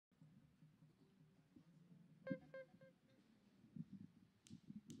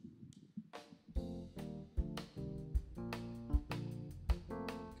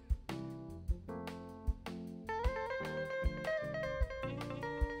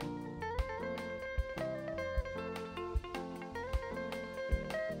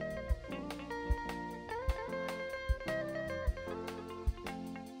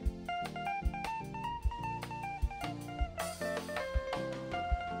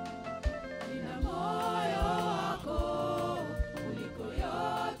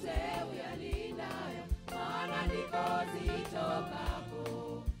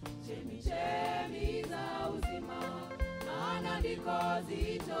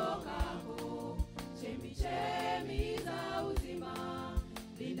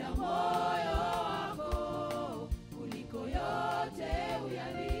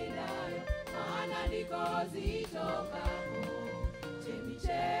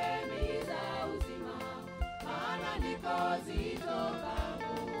ndiko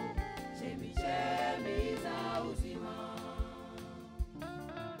zitokapo chemichemi za uzima.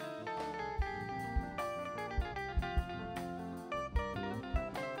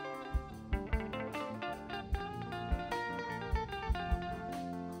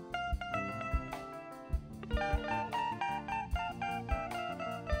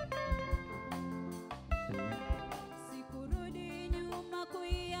 Sikurudi nyuma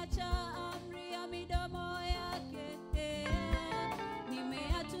kuiacha amri ya midomo yake.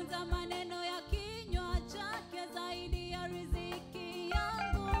 Nimeyatunza maneno ya kinywa chake zaidi ya riziki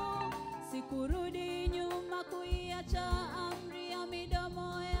yangu. Sikurudi nyuma kuiacha amri ya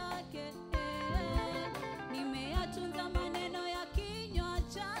midomo yake. Nimeyatunza maneno ya kinywa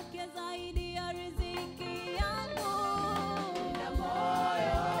chake zaidi ya riziki yangu. Na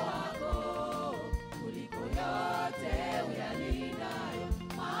moyo wako kuliko yote uyalindayo,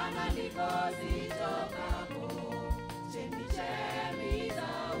 maana ndiko zitokapo chemichemi za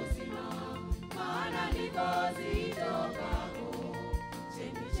uzima. Maana ndiko zitokapo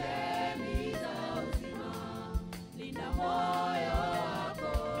chemichemi za uzima. Linda moyo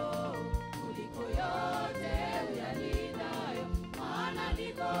wako kuliko yote uyalindayo, maana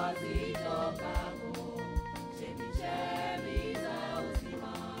ndiko zitokapo chemichemi za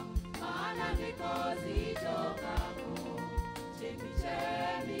uzima. Maana ndiko zitokapo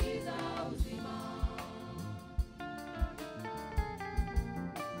chemichemi za uzima.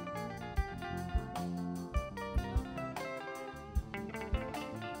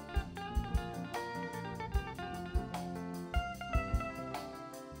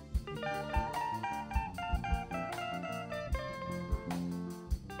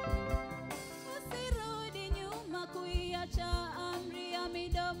 Usirudi nyuma kuiacha amri ya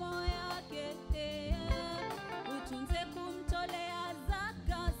midomo yake. Utunze kumtolea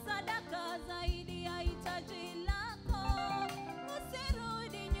zaka sadaka zaidi ya hitaji lako.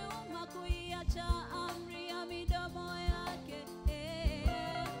 Usirudi nyuma kuiacha amri ya midomo yake.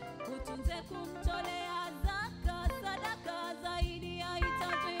 Utunze kumtolea zaka sadaka zaidi ya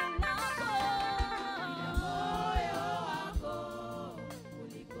hitaji lako. Moyo wako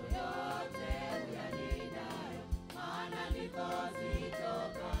kuliko yote uyalindayo, maana ndiko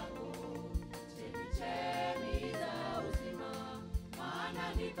zitokapo chemichemi za uzima.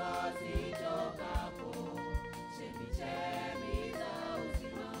 Maana ndiko zitokapo chemichemi za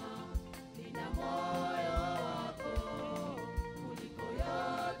uzima. Linda moyo wako kuliko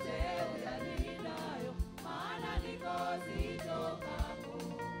yote uyalindayo, maana ndiko zitokapo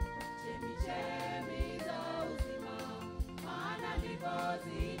chemichemi za uzima. Maana ndiko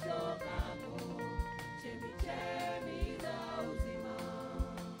zitokapo chemichemi za uzima.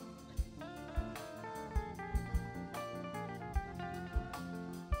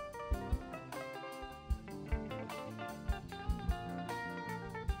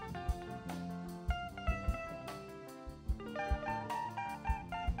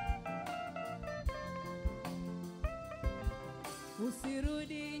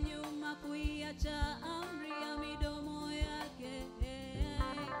 Usirudi nyuma kuiacha amri ya midomo yake.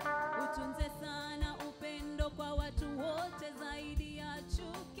 Utunze sana upendo kwa watu wote zaidi ya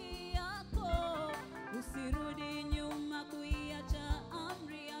chuki yako. Usirudi nyuma kuiacha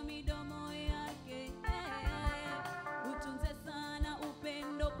amri ya midomo yake. Utunze sana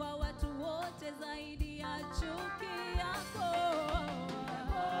upendo kwa watu wote zaidi ya chuki yako.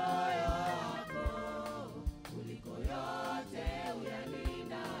 Moyo wako kuliko yote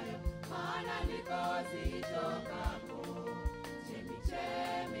uyalindayo, maana ndiko zitokapo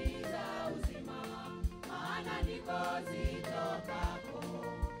chemichemi za uzima. Maana ndiko zitokapo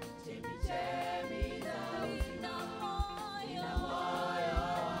chemichemi za uzima. Linda moyo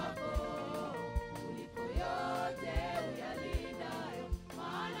wako kuliko yote uyalindayo,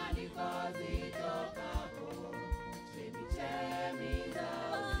 maana ndiko zitokapo chemichemi za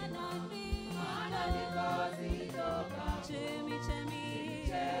uzima. Maana ndiko zitokapo chemichemi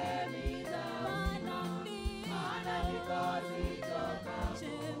za uzima. Maana ndiko zitokapo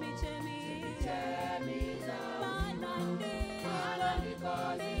chemichemi za uzima. Maana ndiko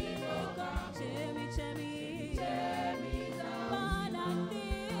zitokapo chemichemi za uzima. Maana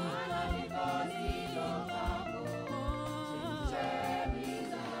ndiko zitokapo chemichemi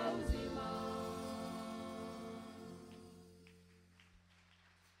za uzima.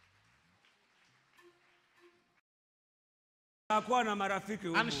 Hakuwa na marafiki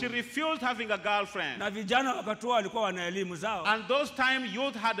huko. And she refused having a girlfriend. Na vijana wakati wao walikuwa wana elimu zao. And those time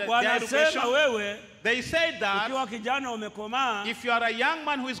youth had their Wanasema education. wewe They said that ukiwa kijana umekomaa, if you are a young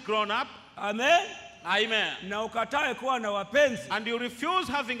man who is grown up, amen, Amen. na ukatae kuwa na wapenzi, And you refuse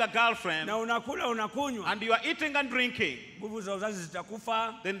having a girlfriend, na unakula unakunywa, and you are eating and drinking, nguvu za uzazi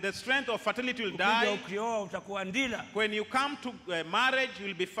zitakufa. then the strength of fertility will Ukija die. ukioa utakuwa ndila. When you come to marriage,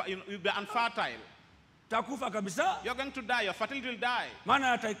 you'll be unfertile. Utakufa kabisa. You're going to die. Your fertility will die. Maana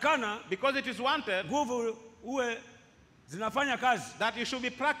yatakikana Because it is wanted nguvu uwe zinafanya kazi. that you should be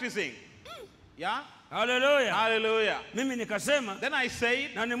practicing. Yeah? Hallelujah. Hallelujah. Mimi nikasema, Then I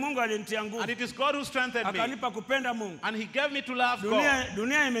said, na ni Mungu alinitia nguvu, and it is God who strengthened me. akanipa kupenda Mungu. And he gave me to love God.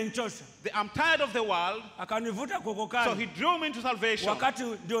 Dunia imenichosha, I'm tired of the world. akanivuta So kokokani. he drew me into salvation. Wakati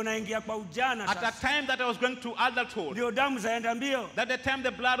ndio naingia kwa ujana At that sasa, time that I was going to adulthood. ndio damu zaenda mbio, That the time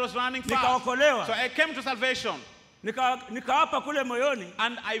the blood was running fast. nikaokolewa. So I came to salvation. Nikaapa kule moyoni,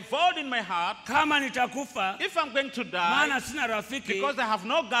 And I vowed in my heart, kama nitakufa, if I'm going to die, maana sina rafiki, because I have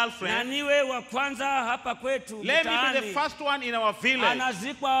no na girlfriend, niwe wa kwanza hapa kwetu let me be mtaani. the first one in our village.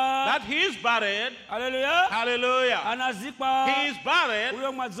 Anazikwa. That he is buried. Hallelujah. Hallelujah. Anazikwa. He is buried.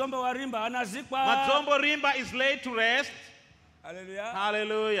 Huyo Mwadzombo wa Rimba anazikwa. Mwadzombo Rimba is laid to rest. Hallelujah.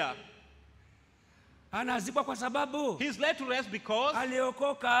 Hallelujah. Anazikwa kwa sababu He's laid to rest because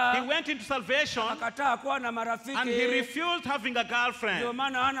aliokoka, he went into salvation akataa kuwa na marafiki, and he refused having a ndio girlfriend.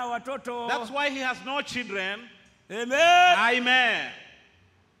 maana hana watoto. That's why he has no children. Amen. Amen.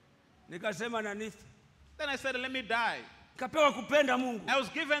 Nikasema na nifi. Then I said, let me die. Nikapewa kupenda Mungu. I was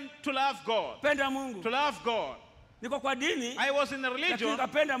given to love God. Penda Mungu. To love God. Niko kwa dini, I was in a lakini religion,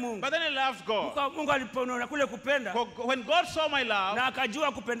 nikapenda Mungu. but then I loved God. Mungu alipoona kule kupenda, When God saw my love, na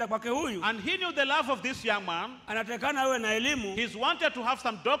akajua kupenda kwake huyu, and he knew the love of this young man, anatakana awe na elimu he's wanted to have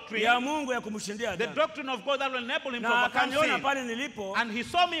some doctrine, ya Mungu ya kumshindia the dhambi. doctrine of God that will enable him to Na overcome akaniona sin. pale nilipo, And he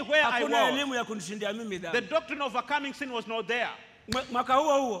saw me where I hakuna was. elimu ya kunishindia mimi The dhambi. doctrine of overcoming sin was not there. Mwaka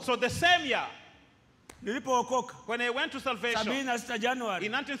huo So the same year, nilipookoka, when I went to salvation, 76 Januari,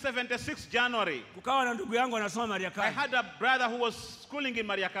 in 1976 January, kukawa na ndugu yangu anasoma I Mariakani. had a brother who was schooling in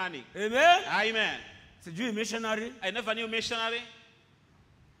Mariakani. Amen. Amen. Sijui missionary. I never knew missionary,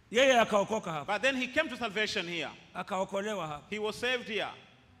 Yeye akaokoka hapa. but then he came to salvation here. Akaokolewa hapa. He was saved here.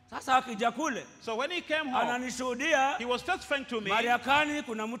 Sasa akija kule, So when he came home, ananishuhudia he was testifying to me Mariakani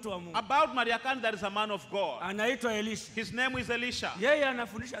kuna mtu wa Mungu. about Mariakani. There is a man of God. Anaitwa Elisha. His name is Elisha. Yeye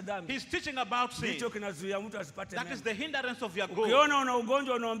anafundisha dhambi. He's teaching about sin. Ndicho kinazuia mtu asipate That is neema. the hindrance of your growth. Ukiona una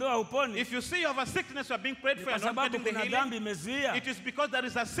ugonjwa unaombewa huponi, If you see you have a sickness, you are being prayed for kwa and not sababu getting the kuna healing, dhambi imezuia. it is because there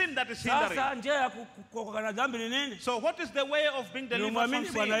is a sin that is hindering. Sasa njia ya kuokoka na dhambi ni nini? So what is the way of being delivered from Umwamini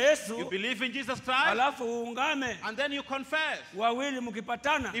Bwana sin? Yesu, You believe in Jesus Christ, alafu uungame. and then you confess. Wawili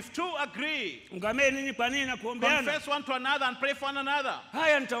mkipatana, If two agree, ungamee nini kwa nini na kuombeana? confess one to another and pray for one another.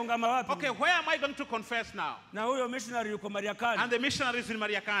 Haya nitaungama wapi? Okay, where am I going to confess now? Na huyo missionary yuko And Mariakani. the missionary is in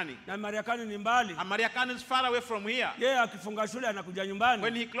Mariakani. Na Mariakani ni mbali. And Mariakani is far away from here. Yeye akifunga shule anakuja When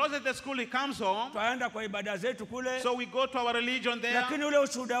nyumbani. he closes the school, he comes home. Twaenda kwa ibada zetu kule. So we go to our religion there. Lakini ule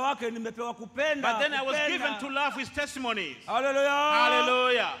ushuhuda wake nimepewa kupenda. But then I was kupenda. given to love his testimonies. Hallelujah.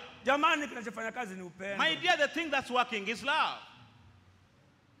 Hallelujah. Jamani, kinachofanya kazi ni upendo. My dear, the thing that's working is love.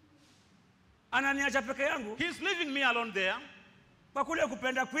 Ananiacha peke yangu He's leaving me alone there. kwa kule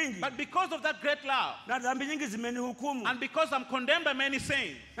kupenda kwingi. But because of that great love, Na dhambi nyingi zimenihukumu. and because I'm condemned by many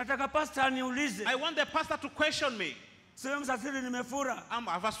sins, Nataka pastor aniulize. I want the pastor to question me. Siwe msafiri nimefura. I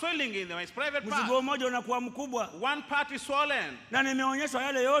have a swelling in my private Mzigo part. mmoja unakuwa mkubwa. One part is swollen. Na nimeonyeshwa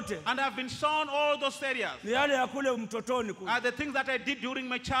yale yote. And I've been shown all those areas. Ni yale ya kule mtotoni kule. Are the things that I did during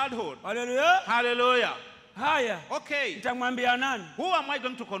my childhood. Hallelujah. Hallelujah. Haya. Okay. Nitamwambia nani? Who am I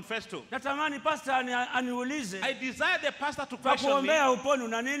going to confess to? Natamani pastor aniulize. I desire the pastor to Kwa question me kuombea uponi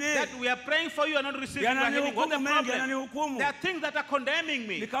una nini? that we are praying for you and not receiving your healing. What's the Yananihukumu mengi, problem? yananihukumu. There are things that are condemning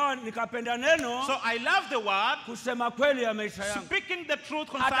me. Nikapenda neno So I love the word, kusema kweli ya maisha yangu. speaking the truth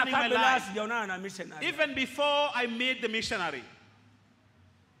Hata concerning my kabla life, sijaonana na missionary. even before I meet the missionary.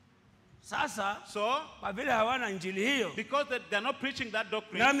 Sasa So, kwa vile hawana injili hiyo, because they're not preaching that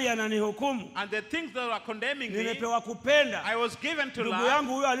doctrine, nami yananihukumu. and the things that are condemning me, Nimepewa kupenda. I was given to Ndugu love.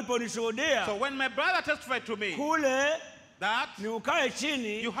 yangu huyo aliponishuhudia So when my brother testified to me kule that ni ukae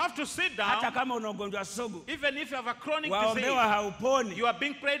chini you have to sit hata down, kama una ugonjwa sugu. even if you have a chronic Waombewa disease, hauponi. you are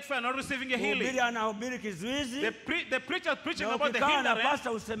being prayed for and not receiving a healing. Mhubiri anahubiri kizuizi. The preacher is preaching Na about the ukikaa na hindrance, pastor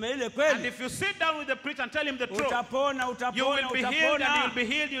useme ile and kweli. if you sit down with the preacher and tell him the truth, Utapona, you will utapona, be healed and utapona. you'll be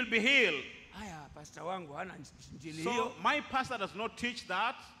healed, you'll be healed. Haya, pastor wangu hana injili So hiyo. my pastor does not teach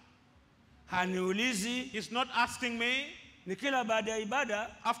that. Haniulizi. He's not asking me Ni kila baada ya ibada,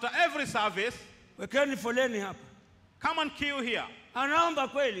 after every service, wekeni foleni hapa. come and queue here. Anaomba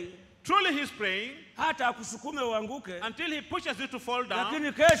kweli, Truly he's praying hata akusukume uanguke, until he pushes you to fall down.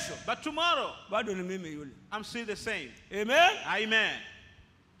 lakini kesho But tomorrow, bado ni mimi yule. I'm still the same. Amen. Amen.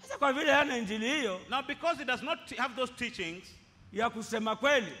 Sasa kwa vile hana injili hiyo Now, because he does not have those teachings ya kusema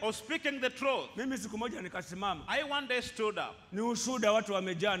kweli, of speaking the truth, mimi siku moja nikasimama. I one day stood up. Ni ushuhuda, watu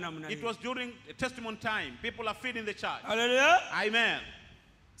wamejaa namna It hii. was during testimony time. People are feeding the church. Haleluya. Amen.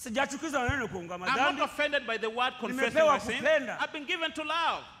 Sijachukizwa na neno kuungama I'm not dhambi. offended by the word confessing Nimepewa my sin. kupenda. I've been given to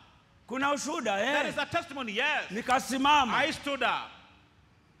love. Kuna ushuhuda There is a testimony, yes. Nikasimama. I stood up.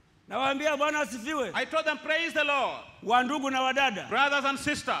 Nawaambia Bwana asifiwe. I told them, praise the Lord. Wa ndugu na wadada, Brothers and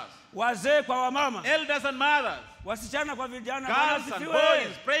sisters, wazee kwa wamama, elders and mothers, wasichana kwa vijana, Bwana girls and asifiwe.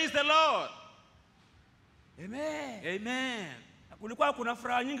 boys, praise the Lord. Amen. Amen. Kulikuwa kuna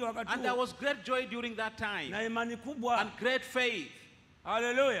furaha nyingi wakati And there huo was great joy during that time. na imani kubwa. And great faith.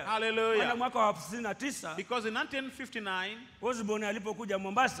 Haleluya. Hallelujah. Maana mwaka wa 59 Because in 1959, Osborne alipokuja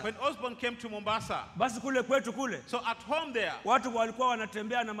Mombasa, when Osborne came to Mombasa, basi kule kwetu kule so at home there, watu walikuwa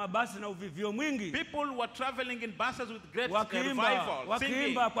wanatembea na mabasi na uvivio mwingi, people were traveling in buses with great wakiimba revival, singing,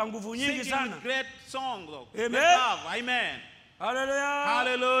 wakiimba kwa nguvu nyingi singing sana. with great songs, Amen. great love. Amen. Haleluya.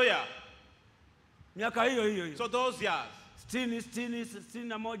 Hallelujah. Miaka hiyo hiyo So those years,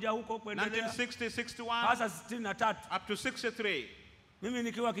 61 huko kuendelea 1960, 61, hasa 63, up to 63, mimi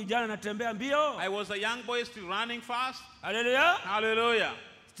nikiwa kijana natembea mbio. I was a young boy still running fast. Haleluya. Hallelujah.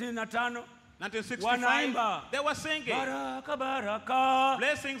 65 1965, wanaimba they were singing baraka baraka,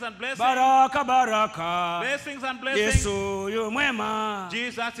 blessings and blessings, baraka baraka, blessings and blessings. Yesu yu mwema,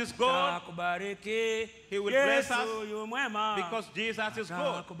 Jesus is good. akubariki. He will bless Yesu us yu mwema, because Jesus is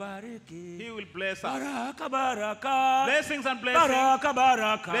good. akubariki. He will bless us. Baraka baraka, Blessings and blessings. baraka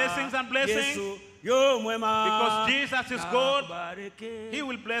baraka, Blessings and blessings. Yesu yu mwema, Because Jesus is good, akubariki. He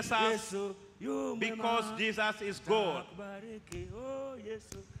will bless us Yesu yu mwema, because Jesus is good. akubariki. Oh,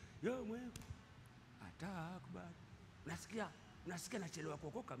 Yesu yu mwema, atakubariki. Nasikia nachelewa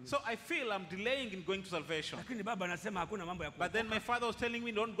kuokoka mimi. So I feel I'm delaying in going to salvation. Lakini baba anasema hakuna mambo ya But then my father was telling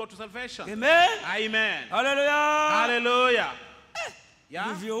me, don't go to salvation. Amen. Amen. Hallelujah. Hallelujah. Yeah?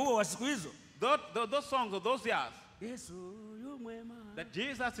 Hivyo huo wa siku hizo. Those songs of those years, Yesu yu mwema, that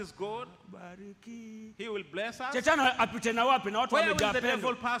Jesus is good, akubariki. He will bless us. Shetani apite na wapi na watu Where will wamejaa the devil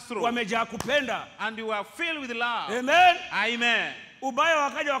pendo. pass through? Wamejaa kupenda. And you are filled with love. Amen. Amen. Ubaya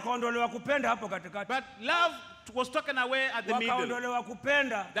wakaja wakaondolewa kupenda hapo katikati. But love was taken away at the middle. Wakaondolewa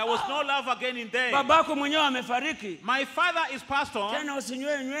kupenda. There was no love again in there. Babako mwenyewe amefariki. My father is passed on. Tena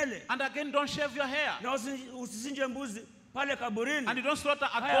usinyoe nywele. And again, don't shave your hair. Na usisinje mbuzi pale kaburini. And you don't slaughter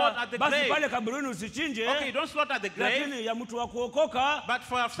a Haya, goat at the basi grave. pale kaburini usichinje. Okay, you don't slaughter at the grave. Lakini ya mtu wa kuokoka But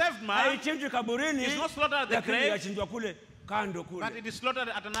for a saved man, haichinjwi kaburini. it's not slaughtered at the Lakini grave. yachinjwa kule kando kule. But it is slaughtered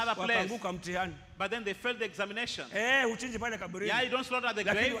at another place. Wakaanguka mtihani. But then they failed the examination. Uchinje pale kaburini. Yeah, you don't slaughter at the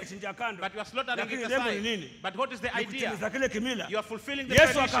Lakini grave, wachinja kando. but you are slaughtering Lakini it lengo ni aside. nini? But what is the idea? Kutimiza kile kimila. You are fulfilling the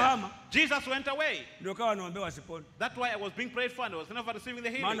Yesu tradition. akahama. Jesus went away. Ndio kawa naombewa wasipone. That's why I was being prayed for and I was never receiving the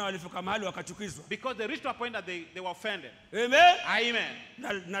healing. Maana walifika mahali wakachukizwa. Because they reached to a point that they were offended. Amen. Amen.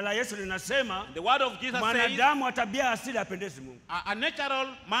 Na la Yesu linasema The word of Jesus says, mwanadamu wa tabia asili apendezi Mungu. a natural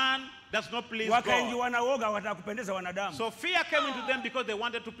man does not please God. Wakaingiwa na woga watakupendeza wanadamu. So fear came into them because they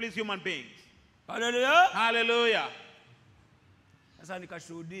wanted to please human beings. Hallelujah. Hallelujah. Sasa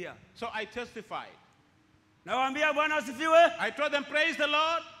nikashuhudia. So I testified. Nawaambia Bwana asifiwe. I told them, praise the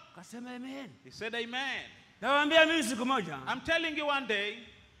Lord. Kasema amen. He said, amen. Nawaambia mimi siku moja. I'm telling you one day,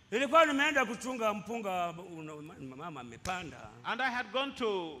 Nilikuwa nimeenda kuchunga mpunga mama amepanda. and I had gone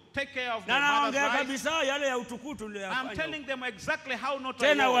to take care of my Na mother's naongea rice. kabisa yale ya utukutu I'm niliyofanya. telling them exactly how not to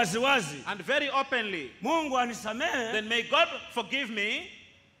Tena walk. waziwazi. And very openly. Mungu anisamehe. Then may God forgive me.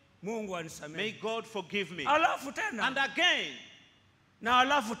 Mungu May anisamehe. God forgive me. Alafu tena. And again. Na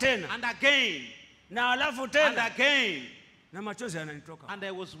alafu tena. And again. Na alafu And tena. again. Na machozi yananitoka. And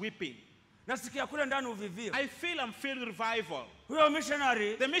I was weeping. Nasikia kule ndani uvivio. I feel I'm filled with revival. Huyo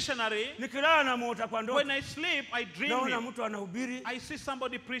missionary The missionary, nikilala na muota kwa ndoto. when I sleep, I dream Naona him. mtu anahubiri. I see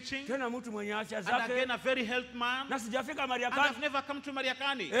somebody preaching. Tena mtu mwenye afya And zake. again, a very healthy man. Na sijafika And Mariakani. I've never come to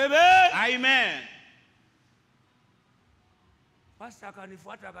Mariakani. Amen. Amen. Pastor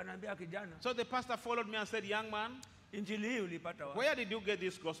akanifuata akaniambia kijana. So the pastor followed me and said, young man, Injili hii ulipata wapi? where did you get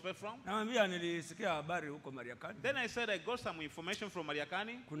this gospel from? Namwambia nilisikia habari huko Mariakani. Then I said, I got some information from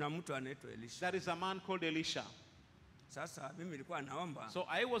Mariakani. Kuna mtu anaitwa Elisha. There is a man called Elisha. Sasa mimi nilikuwa naomba. So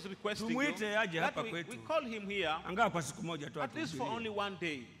I was requesting you Tumuite aje that hapa we kwetu. call him here, Angaa kwa siku moja tu at least for atuhubirie. only one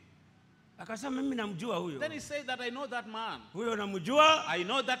day. Akasema mimi namjua huyo. Then he said that I know that man. Huyo namjua. I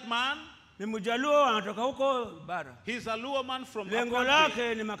know that man. Ni Mjaluo anatoka huko bara. He's a Luo man from Lengo country.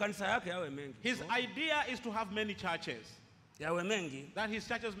 lake ni makanisa yake yawe mengi. His idea is to have many churches, Yawe mengi. that his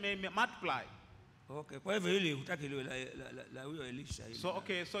churches may multiply. Okay, kwa hivyo hili hutaki liwe la huyo Elisha hili. So,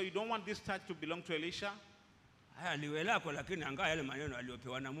 okay, so you don't want this church to belong to Elisha? haya liwe lako, lakini angaa yale maneno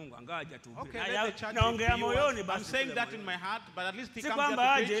aliyopewa na Mungu angaa hajatuhubiri. Okay, let the church naongea be moyoni yours. basi. I'm saying that in my heart, but at least he Si comes here kwamba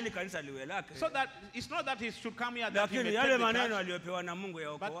to aje preach. ili kanisa liwe lake. So that it's not that he should come here that he may Lakini take yale the maneno church, aliyopewa na Mungu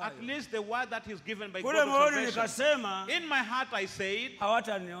ya but wokovu. at least the word that is given by Kule God of moyoni salvation. nikasema In my heart I said,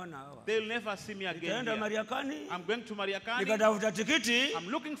 hawataniona hawa. they'll never see me again Nitaenda here. Mariakani, I'm going to Mariakani. nikatafuta tikiti. I'm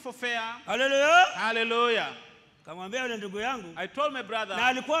looking for fare. Haleluya. Hallelujah. Kamwambia yule ndugu yangu, I told my brother, na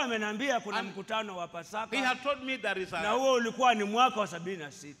alikuwa ameniambia kuna And mkutano wa he Pasaka, had told me there is na a, huo ulikuwa ni mwaka wa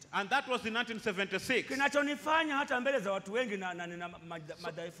 76. and that was in 1976. Kinachonifanya hata mbele za watu wengi na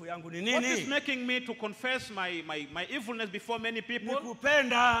madhaifu yangu ni What is nini? making me to confess my evilness before many Ni people?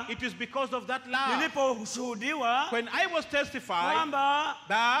 kupenda. It is because of that love. Niliposhuhudiwa When I was testified kwamba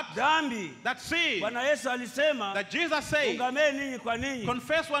dhambi, that sin, Bwana Yesu alisema that Jesus said, ungameni ninyi kwa ninyi,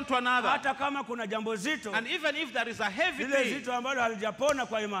 confess one to another. hata kama kuna jambo zito, And even if there is a heavy lile thing, zito ambalo halijapona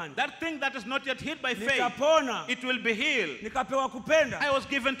kwa imani, that thing that is not yet healed by faith, nikapona, it will be healed. nikapewa kupenda. I was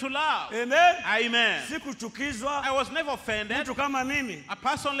given to love. Amen. Amen. Sikuchukizwa. I was never offended. Mtu kama mimi A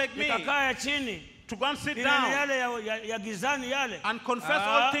person like me nikakaa chini to go and sit ile down yale ya gizani yale, and confess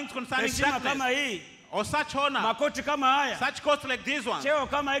all things concerning heshima kama darkness, hii, or such honor, makoti kama haya, such coats like this one, cheo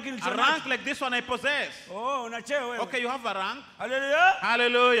kama hiki a nilicho rank nacho. like this one I possess. Oh, una cheo wewe. Okay, you have a rank. Haleluya.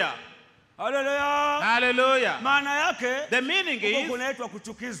 Hallelujah. Haleluya. Hallelujah. Maana yake The meaning huko is kunaitwa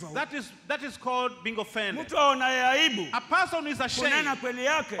kuchukizwa. that is called being offended. Mtu aonaye aibu A person who is ashamed kunena kweli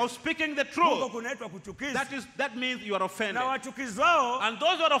yake, of speaking the huko truth, kunaitwa kuchukizwa. that means you are offended. Na wachukizwao And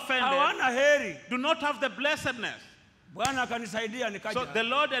those who are offended hawana heri. do not have the blessedness. Bwana akanisaidia nikaja. So the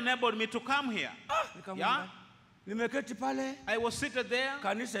Lord enabled me to come here. Nikamwambia, nimeketi pale, I was seated there.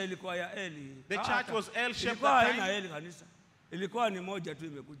 kanisa ilikuwa ya Eli. The church was L-shaped Ilikuwa that haina time. Eli kanisa. Ilikuwa ni moja tu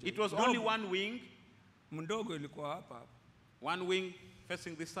imekuja. It was Ndogo. only one wing. Mdogo ilikuwa hapa. One wing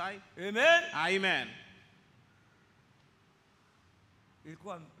facing this side. Amen. Amen.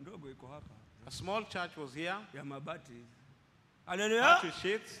 Ilikuwa ndogo iko hapa. A small church was here. Ya mabati. Haleluya. Two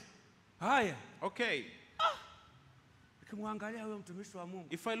sheets. Haya. Okay. Nikimwangalia huyo mtumishi wa Mungu.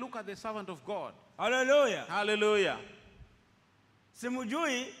 If I look at the servant of God. Haleluya. Hallelujah.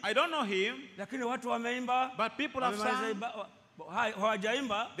 Simujui, I don't know him, lakini watu wameimba. but people have sung.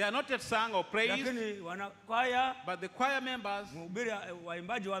 Hawajaimba, They are not yet sung or praised, lakini wanakwaya, but the choir members mhubiri,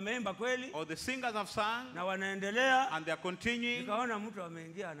 waimbaji wameimba kweli or the singers have sung na wanaendelea. and they are continuing. Nikaona mtu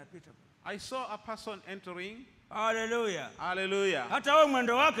ameingia anapita. I saw a person entering. Haleluya. Hallelujah. Hata wewe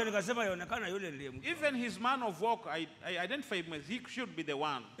mwendo wake nikasema yaonekana yule ndiye mtu. Even his man of walk, I identify him as he should be the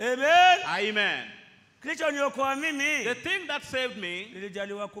one. Amen. Amen. Kilichoniokoa mimi, The thing that saved me,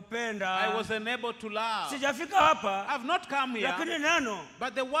 nilijaliwa kupenda. I was enabled to love. Sijafika hapa, I've not come here, lakini neno,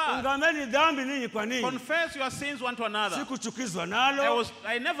 but the word, ungameni dhambi ninyi kwa ninyi. confess your sins one to another. Sikuchukizwa nalo.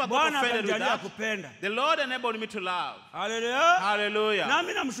 I never got Bwana offended with akanijalia that. kupenda. The Lord enabled me to love. Haleluya. Hallelujah.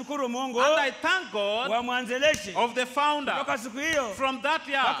 Nami namshukuru Mungu And I thank God wa mwanzilishi of the founder. toka siku hiyo From that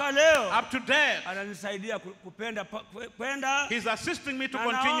mpaka year leo up to date, ananisaidia kupenda kwenda, He's assisting me to na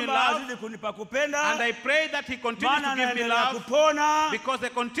continue naomba love. azidi kunipa kupenda, And I pray that He continues maana to give me anaendelea love, kupona. because I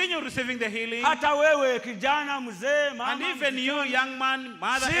continue receiving the healing. Hata wewe kijana, mzee, And mama, even you, young man,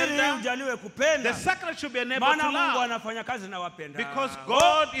 mother, siri elder, ujaliwe kupenda, the secret should be enabled maana to Mungu love, anafanya kazi na wapenda. because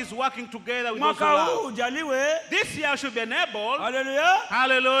God is working together with those who Mwaka huu love. ujaliwe, This year should be enabled, haleluya,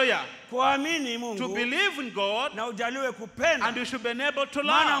 hallelujah, kuamini to Mungu believe in God, na ujaliwe kupenda, and you should be enabled to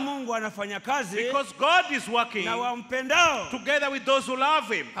maana love, Mungu anafanya kazi because God is working na wampendao. together with those who love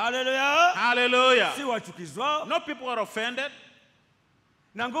Him. Haleluya. Hallelujah. Si wachukizwao, No people are offended,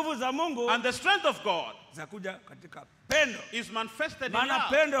 na nguvu za Mungu and the strength of God zakuja katika pendo, is manifested in maana love,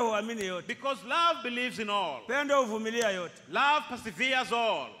 pendo huamini yote, because love believes in all. pendo huvumilia yote, Love perseveres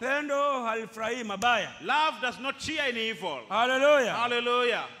all. pendo halifurahii mabaya. Love does not cheer in evil. Haleluya.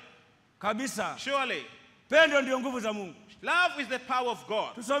 Hallelujah. Kabisa, Surely, pendo ndio nguvu za Mungu. love is the power of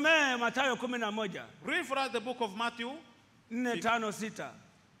God. Tusomee Mathayo 11, Read for us the book of Matthew. 4, 5, 6.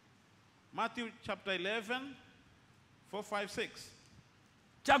 Matthew chapter 11, 4, 5, 6.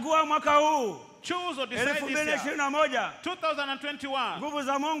 Chagua mwaka huu Choose or decide this year, 2021, 2021. nguvu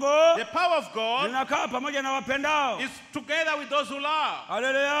za Mungu The power of God zinakaa pamoja na wapendao. is together with those who love.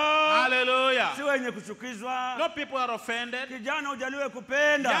 Haleluya. Hallelujah. Si wenye kuchukizwa. No people are offended. Kijana ujaliwe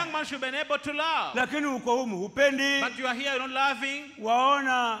kupenda, Young man should be able to love. lakini uko humu hupendi, But you are here, you're not loving.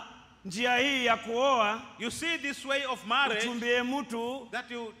 waona njia hii ya kuoa, You see this way of marriage, utumbie mtu,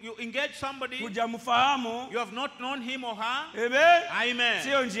 that you engage somebody, hujamfahamu, you have not known him or her. Amen. Amen.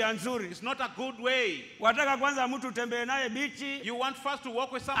 Sio njia nzuri. It's not a good way. Wataka kwanza mtu utembee naye bichi, You want first to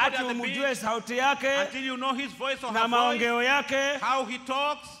walk with somebody hata at the umjue beach sauti yake until you know his voice or na her voice, maongeo yake how he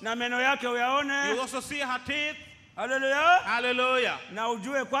talks. na meno yake uyaone. You also see her teeth. Haleluya. Hallelujah. Na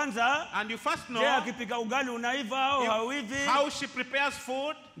ujue kwanza, And you first je, know akipika ugali unaiva au hauivi? how she prepares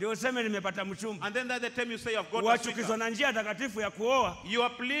food. Ndio useme nimepata mchumba. And then that's the time you say you've got a Wachukizwa sweetheart. na njia takatifu ya kuoa. You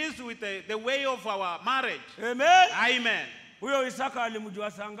are pleased with the way of our marriage. Amen. Amen. Huyo Isaka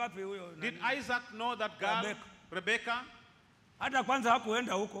alimjua saa ngapi huyo? Did Isaac know that girl, Rebecca? Hata kwanza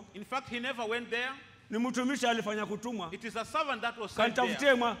hakuenda huko. In fact, he never went there. Ni mtumishi alifanya kutumwa. It is a servant that was sent Kanitafutie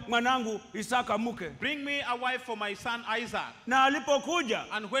there. mwanangu Isaka mke. Bring me a wife for my son Isaac. Na alipokuja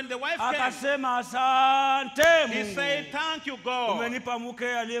And when the wife came, akasema asante he Mungu. said, thank you, God. Umenipa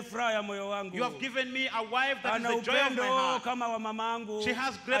mke aliyefuraha moyo wangu. You have given me a wife that is Ana the joy of my upendo heart. kama wa mamangu. She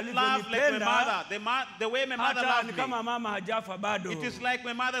has great love like my mother. The way my mother Hata ni loved kama me. mama hajafa bado. It is like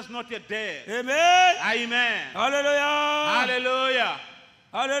my mother's not yet dead. Amen. Amen. Hallelujah. Hallelujah.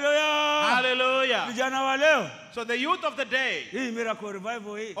 Hallelujah. Hallelujah. Vijana wa leo. So the youth of the day, Hii miracle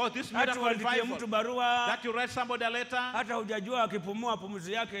revival hii. oh, this Hata miracle uandikie revival, mtu barua. that you write somebody a letter, Hata hujajua akipumua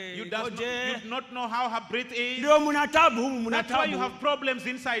pumzi yake you ikoje. do not know how her breath is. Ndio mna tabu humu, mna That's why you tabu. have problems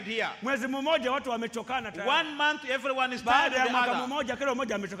inside here. Mwezi mmoja watu wamechokana tayari. 1 month, everyone is tired Baada ya of the mwaka other. mmoja kila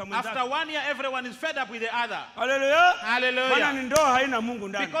mmoja amechoka After mwenzake. 1 year, everyone is fed up with the other. Hallelujah. Hallelujah. Maana ni ndoa haina Mungu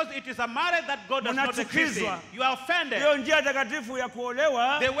ndani. Because it is a marriage that God does not exist in. Unachukizwa. You are offended. Hiyo njia takatifu ya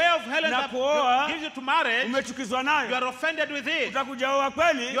kuolewa, The way of hell na that kuoa, gives you to marriage, umechukizwa you nayo. are offended with it. Utakuja oa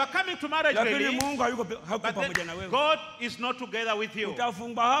kweli, You are coming to marriage lakini really, Mungu hayuko but pamoja na then wewe. God is not together with you.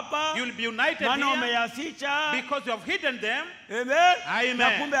 Utafungwa hapa, You will be united maana here umeyaficha. because you have hidden them, Amen. Amen. Na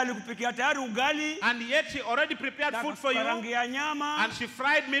kumbe alikupikia tayari ugali, and yet she already prepared na food for you, kukarangia nyama, and she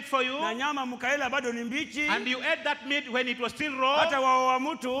fried meat for you, na nyama mkaila bado ni mbichi. and you ate that meat when it was still raw. Hata waoa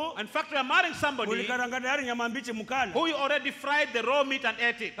mtu, In fact, you are marrying somebody ulikaranga tayari nyama mbichi mkala. who you already fried the raw meat and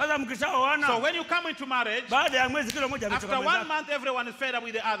ate it. Sasa mkishaoana, So when you come into marriage, baada ya mwezi kila mmoja after amechoka 1 mwenzake. month, everyone is fed up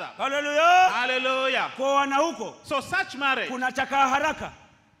with the other. Hallelujah. Hallelujah. Kuoana huko So such marriage kuna chakaa haraka.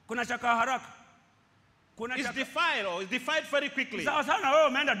 Kuna chakaa haraka. Kuna is chakaa. defiled or is defiled very quickly. Sawa sana wewe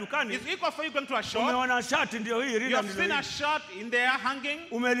umeenda dukani, It's equal for you going to a shop. umeona shati ndio hii You rinda have ndio seen a hii. shirt in there hanging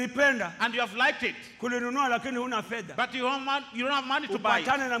Umelipenda, and you have liked it, kulinunua lakini huna fedha. but you don't have money to buy it.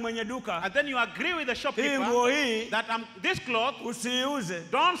 Upatane na mwenye duka, And then you agree with the hii shopkeeper nguo hii that this cloth, usiiuze,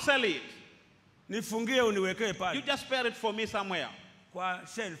 don't sell it. nifungie uniwekee You pale just spare it for me somewhere. kwa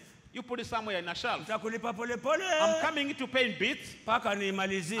shelf. You put it somewhere in a shelf. Nitakulipa pole pole I'm coming to pay in bits mpaka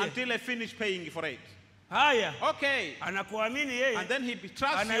niimalizie. until I finish paying for it. Haya, Okay. anakuamini yeye, And then he trusts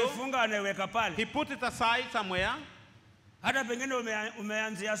you. anaifunga anaiweka pale. He put it aside somewhere. Hata pengine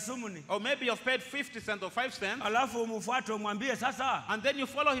umeanzia sumuni, Or maybe you've paid 50 cents or 5 cents. alafu umfuate umwambie sasa, And then you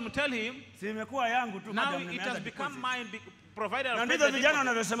follow him, tell him, si imekuwa yangu tu now madam, it nimeanza has become deposit. mine, provided Na I paid ndivyo the vijana deposit.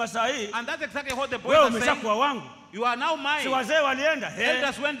 wanavyosema saa hii, And that's exactly what the boys wewe are saying. umeshakuwa wangu. You are now Si mine. wazee walienda,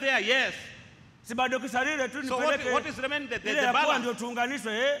 Elders went there, yes. si bado kisarire tu So what nipeleke is remaining? The ile ya kuwa balance. ndio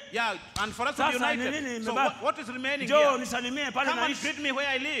tuunganishwe. Yeah, and for us to be Sasa ni united. nini So imebaki? what is remaining Njoo here? nisalimie pale Come and naishi. greet me where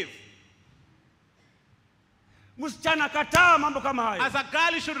I live. Msichana kataa mambo kama hayo. As a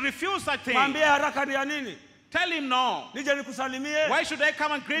girl, you should refuse such things. Mwambie haraka ni ya nini? Tell him no. Nije nikusalimie. Why should I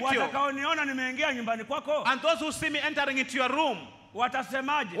come and greet you? Watakaoniona nimeingia nyumbani kwako, And those who see me entering into your room,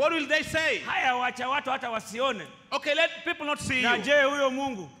 watasemaje? what will they say? Haya, wacha watu hata wasione. Okay, let people not see Na you. je, huyo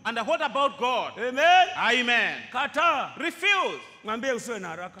Mungu? And what about God? Amen. Amen. Kataa. Refuse. Mwambie usiwe na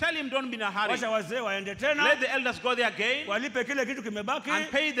haraka. Tell him don't be in a hurry. Wacha wazee waende tena, Let the elders go there again walipe kile kitu kimebaki.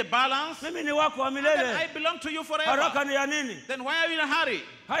 and pay the balance. Mimi ni wako wa And then I milele. belong to you forever. Haraka ni ya nini? Then why are you in a hurry?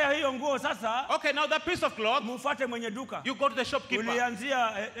 Haya, hiyo nguo sasa Okay, now that piece of cloth, mfuate mwenye duka. you go to the shopkeeper.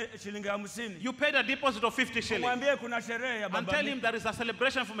 Ulianzia shilingi 50. You paid a deposit of 50 shillings. Mwambie kuna sherehe ya And baba. tell him there is a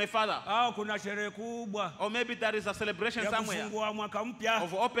celebration for my father. Au kuna sherehe kubwa Or maybe there is a celebration ya somewhere kufungua mwaka mpya.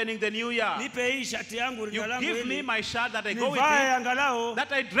 of opening the new year. Nipe hii shati yangu You rinda langu give me hili. my shirt that I go with Nivae it, angalau,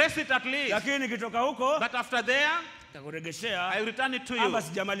 that I dress it at least. lakini nikitoka huko But after there, nitakuregeshea I return it to you amba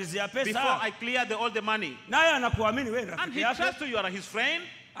sijamalizia before pesa. I clear all the money. Naye anakuamini wewe And rafiki he yake, trusts you are his friend,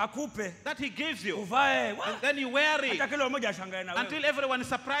 akupe that he gives you. uvae. And then you wear it Hata kila mmoja ashangae na wewe. until everyone is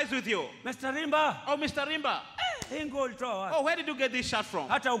surprised with you. Mr. Rimba, Oh, Mr. Rimba, hii nguo ulitoa wapi? oh, where did you get this shirt from?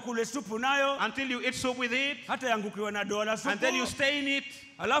 Hata ukule supu nayo, Until you eat soup with it, hata yangukiwe na dola supu. and then you stain it.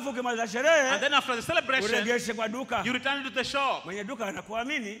 Alafu ukimaliza sherehe, And then after the celebration, uregeshe kwa duka. you return to the shop. Mwenye duka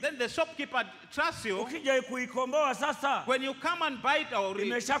anakuamini. Then the shopkeeper trusts you. Ukija kuikomboa sasa, When you come and buy it or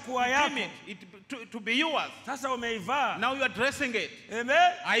imeshakuwa redeem yako. it to be yours. Sasa umeivaa. Now you are dressing it.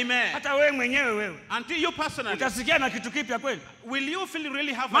 Amen. Amen. Hata wewe mwenyewe wewe. Until you personally, Utasikia na kitu kipya kweli? will you feel you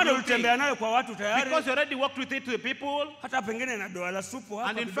really have a Maana new thing? ulitembea nayo kwa watu tayari. Because you already walked with it to the people. Hata pengine na doa la supu hapa.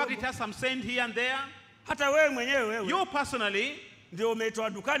 And in fact, it has some scent here and there. Hata wewe mwenyewe wewe. You personally, Ndio umeitoa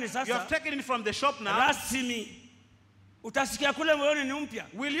dukani you sasa. have taken it from the shop now. Rasmi. Utasikia kule moyoni ni mpya.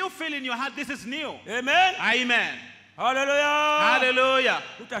 Will you feel in your heart this is new? Amen. Amen. Hallelujah. Hallelujah.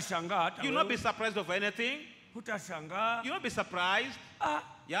 Utashangaa hata You will not be wewe. surprised of anything. Utashangaa. You will not be surprised. Ah,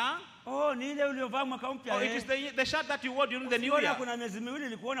 Yeah? oh, ni ile uliovaa mwaka mpya. Or it is the shirt that you wore during the new Usiona year. kuna miezi miwili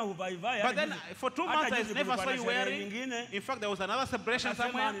nilikuona huvaivai. But then for 2 months I never saw you wearing. Nyingine. In fact, there was another celebration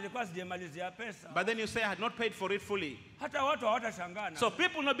Nasema somewhere. nilikuwa sijamalizia pesa. But then you say I had not paid for it fully. Hata watu hawatashangaa. So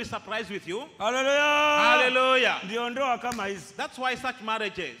people will not be surprised with you. Hallelujah. Hallelujah. Ndio ndoa kama hizi. That's why such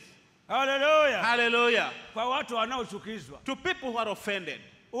marriages. Hallelujah. Hallelujah. Kwa watu wanaochukizwa. To people who are offended.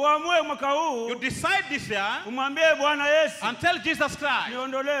 Uamue mwaka huu You decide this year umwambie Bwana Yesu, and tell Jesus Christ,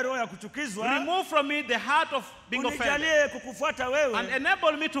 niondolee roho ya kuchukizwa. remove from me the heart of being offended. Unijalie kukufuata And wewe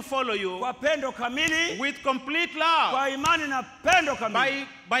enable me to follow you kwa pendo kamili, with complete love. kwa imani na pendo kamili.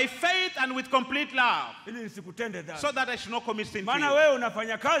 By faith and with complete love. Ili nisikutende dhambi. So that I should not commit sin to Maana you. wewe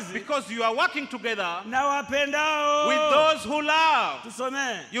unafanya kazi Because you are working together na wapendao. with those who love.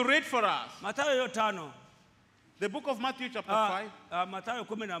 Tusomee. You read for us. Mathayo 5. The book of Matthew chapter 5. Mathayo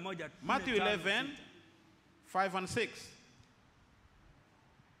 11. Matthew 11, 5 and 6.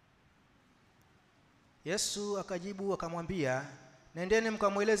 Yesu akajibu akamwambia, nendeni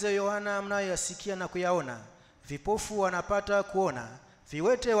mkamweleze Yohana mnayoyasikia na kuyaona. Vipofu wanapata kuona,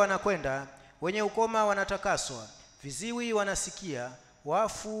 viwete wanakwenda, wenye ukoma wanatakaswa, viziwi wanasikia,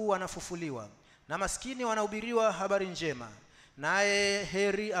 wafu wanafufuliwa, na maskini wanahubiriwa habari njema. Naye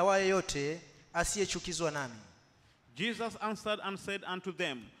heri awaye yote asiyechukizwa nami. Jesus answered and said unto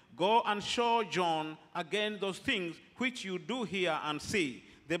them, Go and show John again those things which you do hear and see.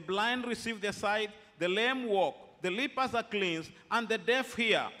 The blind receive their sight, the lame walk, the lepers are cleansed, and the deaf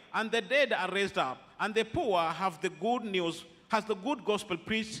hear, and the dead are raised up, and the poor have the good news, has the good gospel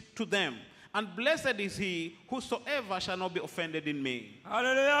preached to them. And blessed is he whosoever shall not be offended in me.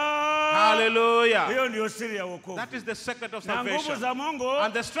 Hallelujah. Hallelujah. Hiyo ndio siri ya wokovu. That is the secret of Na nguvu salvation. za Mungu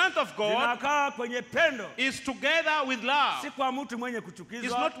And the strength of God zinakaa kwenye pendo. is together with love. Si kwa mtu mwenye It's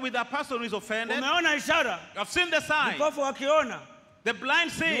kuchukizwa. not with a person who is offended. Umeona ishara? I've seen the sign. Vipofu wakiona, The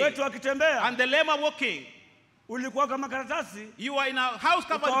blind see, viwete wakitembea. and the lame are walking. Ulikuwa kama karatasi. You are in a house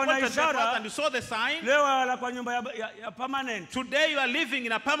covered with Ukaona cotton ishara. papers and you saw the sign. Leo wala kwa nyumba ya permanent. Today you are living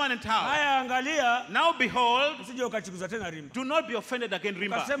in a permanent house. Haya, angalia, Now behold, usije ukachukizwa tena Rimba. do not be offended again,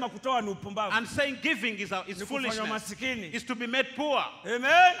 Rimba. Ukasema kutoa ni upumbavu. And saying giving is Ni kufanywa foolishness. masikini. Is to be made poor.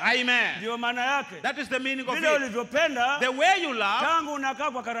 Amen. Amen. Ndio maana yake. That is the meaning of Vile it. ulivyopenda, The way you love, tangu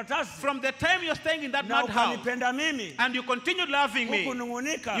unakaa kwa karatasi from the time you're staying in that na mad house, ukanipenda mimi, and you continue loving me,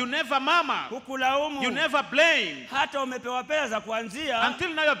 hukunung'unika, you never murmur, hukulaumu, you never blame, hata umepewa pesa za kuanzia, until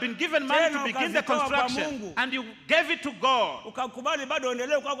now you have been given money to Tena begin the ukazitoa kwa construction, Mungu. and you gave it to God. ukakubali bado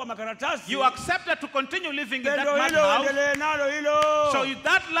endelee kukaa kwa makaratasi. You accepted to continue living in that Pendo mad hilo house. uendelee nalo hilo. So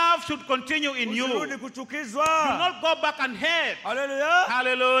that love should continue in you. Usirudi Do kuchukizwa. not go back and hate. Hallelujah.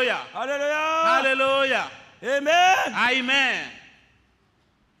 Hallelujah. Hallelujah. Hallelujah. Amen. Amen.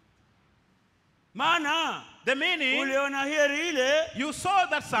 Maana The meaning, uliona heri ile you saw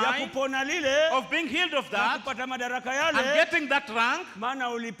that ya sign kupona lile of being healed of na that kupata madaraka and yale, getting that rank maana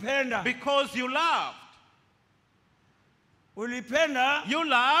ulipenda. because you loved. Ulipenda You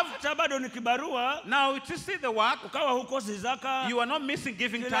loved. hata bado ni kibarua, Now it is still the work. ukawa hukosi zaka You are not missing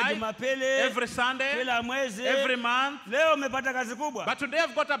giving kila tithe Jumapili, every Sunday, kila mwezi. every month. Leo umepata kazi kubwa, But today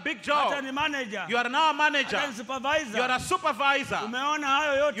I've got a big hata job. ni manager, You are now a manager. hata ni supervisor. You are a supervisor. Umeona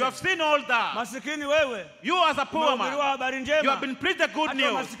hayo yote, You have seen all that. masikini wewe, You as a poor man, umehubiriwa habari you njema, have been preached the good hata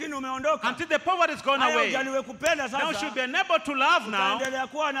news masikini umeondoka. until the poverty is gone Haya away. ujaliwe kupenda Now sasa, should be enabled to love now. utaendelea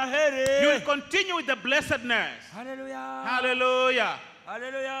kuwa na You heri. will continue with the blessedness. Hallelujah. Hallelujah.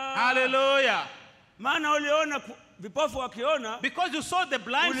 Hallelujah. Hallelujah. Maana uliona vipofu wakiona, Because you saw the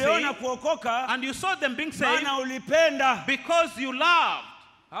blind uliona see kuokoka, and you saw them being saved maana ulipenda. because you loved.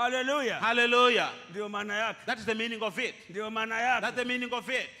 Hallelujah. Hallelujah. Ndio maana yake. That is the meaning of it. Ndio maana That's yake. the meaning of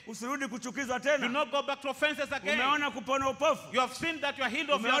it. Usirudi kuchukizwa Do tena. not go back to offenses again. Umeona kupona upofu. You have seen that you are healed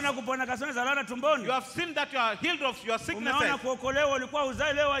of Umeona your. kupona kaswende za lala tumboni. You have seen that you are healed of your sicknesses. Umeona kuokolewa ulikuwa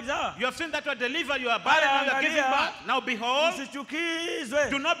uzai leo wajaa. You have seen that you are delivered. You are barren. Now you are giving Angalia. back. Now behold, Usichukizwe.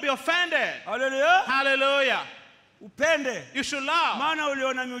 do not be offended. Hallelujah. Hallelujah. upende. You should love. Maana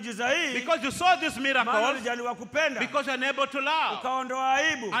uliona miujiza hii. Because you saw this Maana miracle. ulijaliwa kupenda. Because you are able to love. Ukaondoa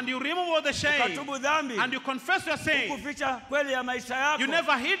aibu. And you remove all the shame. Ukatubu dhambi. And you confess your sin. Kuficha kweli ya maisha yako. You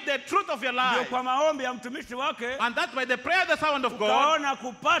never hid the truth of your Ndio life. kwa maombi ya mtumishi wake. And that by the prayer of the servant of God. Ukaona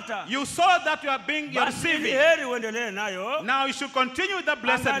kupata. You saw that you are being receiving. Heri uendelee nayo. Now you should continue with the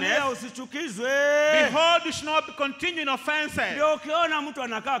blessedness. Angalia usichukizwe. Behold, you should not continue in offenses. Ndio ukiona mtu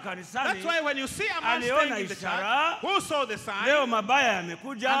anakaa kanisani. That's why when you see a man staying in the church, who saw the sign, leo mabaya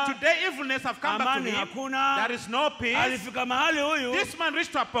yamekuja. and today evilness have come back to him, hakuna. there is no peace. Alifika mahali huyu. This man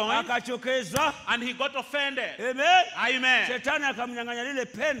reached to a point, akachokezwa. and he got offended. Amen. Amen. Shetani akamnyang'anya lile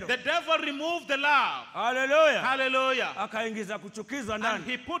pendo. The devil removed the love. Hallelujah. Hallelujah. Akaingiza kuchukizwa ndani. And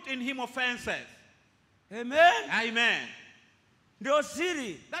he put in him offenses. Amen. Amen. Ndio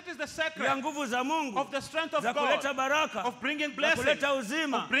siri. That is the secret ya nguvu za Mungu. of the strength of za kuleta God, baraka. of bringing blessing, kuleta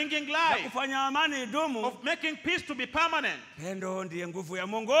uzima. of bringing za life, kufanya amani idumu. of making peace to be permanent. Pendo ndiye nguvu ya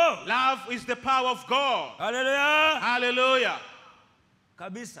Mungu. Love is the power of God. Hallelujah. Hallelujah.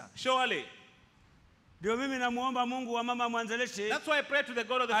 Kabisa. Surely. Ndio mimi namuomba Mungu wa mama mwanzilishi. That's why I pray to the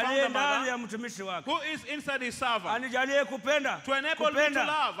God of the founder aliye ndani mother, ya mtumishi wake. who is inside his servant, anijalie kupenda. to enable me to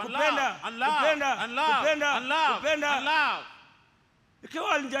love and love and love and love and love and love.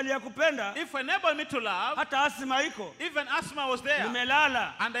 Ikiwa alinijalia kupenda, If enable me to love, hata asima iko. even asthma was there,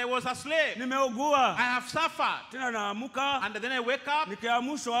 Nimelala, and I was asleep, nimeugua, I have suffered, tena naamuka, and then I wake up,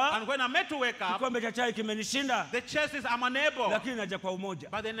 nikiamshwa, and when I'm made to wake up, kikombe cha chai kimenishinda, the chest is I'm unable, lakini naja kwa umoja.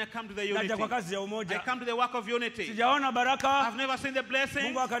 but then I come to the unity. Naja kwa kazi ya I umoja. come to the work of unity. Sijaona baraka, I've never seen the blessing.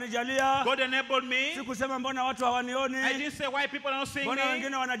 Mungu akanijalia. God enabled me. Sikusema mbona watu hawanioni. I didn't say why people are not seeing Mbona me.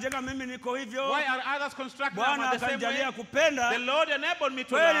 wengine wanajenga mimi niko hivyo. Why are others constructing Bwana the same way? akanijalia kupenda. The Lord enabled me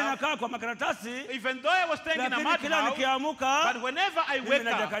to Kweli love. nakaa kwa makaratasi. Even though I was staying in a Lakini kila madhouse, nikiamuka, but whenever I mimi wake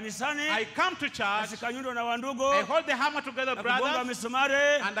naja up, kanisani, I come to church, nashika nyundo na wandugu, I hold the hammer together, na kugonga brothers,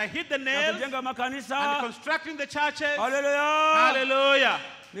 misumari, and I hit the na nails, kujenga and makanisa. constructing the churches. Hallelujah. Hallelujah.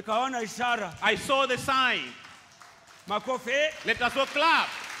 Nikaona ishara. I saw the sign. Makofi. Let us all clap.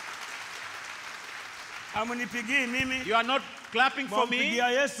 Amunipigii mimi. You are not clapping for me. Mwampigia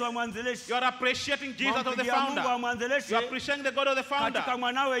Yesu wa mwanzilishi. You are appreciating Jesus of the Mwampigia Mungu wa founder. mwanzilishi. You are appreciating the God of the founder Katika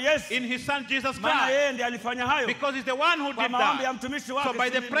mwanawe Yesu. in his son Jesus Maana Christ. yeye ndiye alifanya hayo. Because he's the one who Kwa did maombi ya that. mtumishi wake. So by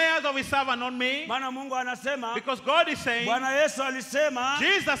the prayers of his servant, on me, Maana Mungu anasema, because God is saying, Bwana Yesu alisema,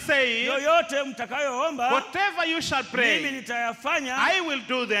 Jesus saying, yoyote mtakayoomba, whatever you shall mimi pray, nitayafanya, I will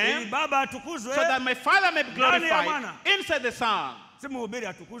do ili them, Baba atukuzwe. so that my Father may be Ndani ya glorified Mwana. inside the Son. Si mhubiri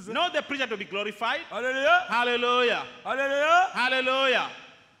atukuzwe. Not the preacher to be glorified. Hallelujah. Hallelujah. Hallelujah. Hallelujah.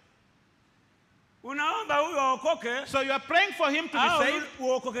 Unaomba huyo aokoke, So you are praying for him to be au saved,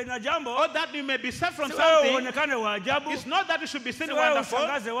 uokoke na jambo, or that you may be saved from si wewe something. uonekane wa ajabu, It's not that you should be seen si wewe wonderful,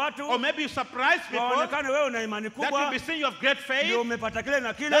 ushangaze or watu, maybe you surprise people, waonekane wewe una imani that you kubwa, be seen you have great ndio faith, umepata kile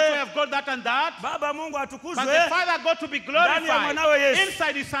na that's why you kile. have got that and that. Baba Mungu But the atukuzwe, Father God to be ndani ya mwanawe glorified Yesu.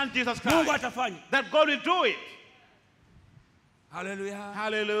 inside his Son Jesus Mungu Christ. atafanya. That God will do it. Hallelujah.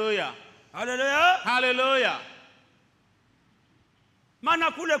 Hallelujah. Hallelujah. Hallelujah.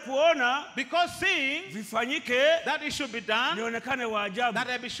 Maana kule kuona Because seeing vifanyike, that it should be done, nionekane wa ajabu,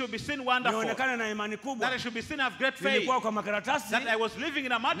 that it should be seen wonderful, nionekane na imani kubwa. that it should be seen have great faith, Nilikuwa kwa makaratasi, that I was living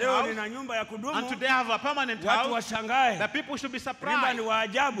in a mud leo house, nina nyumba ya and kudumu, today I have a permanent watu house, washangae. that people should be Rimba surprised ni wa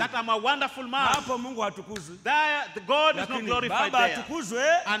ajabu. that I'm a wonderful man. Hapo Mungu atukuzwe. That the God is not Lakini glorified Baba there. atukuzwe.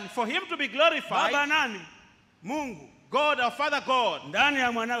 And for him to be glorified, Baba nani? Mungu. God, our Father God, Ndani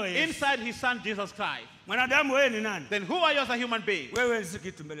ya mwanawe Yesu. inside his Son Jesus Christ. Mwanadamu wewe ni nani? Then who are you as a human being? Wewe si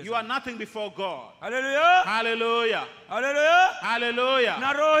kitu mbele You are nothing before God. Hallelujah. Hallelujah. Hallelujah. Hallelujah.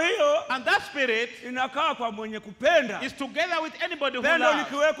 Na roho hiyo And that spirit inakaa kwa mwenye kupenda. is together with anybody who Pendo loves.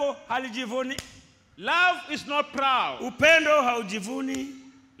 likiweko halijivuni. Love is not proud. Upendo haujivuni.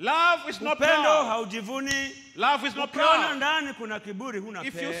 Love is not Upendo proud. haujivuni. Love is not Ukiona proud. ndani kuna kiburi huna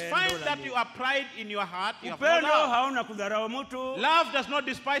If you pendo find la that Mungu. you are pride in your heart, you have no Upendo love. hauna kudharau mtu. Love does not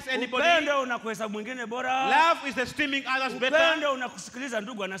despise anybody. Upendo unakuhesabu mwingine bora. Love is esteeming others better. Upendo unakusikiliza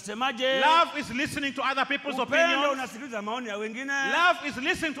ndugu anasemaje. Love is listening to other people's Upendo opinions. unasikiliza maoni ya wengine. Love is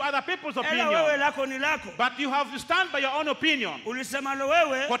listening to other people's Ela wewe opinions. lako ni lako. But you have to stand by your own opinion. Ulisemalo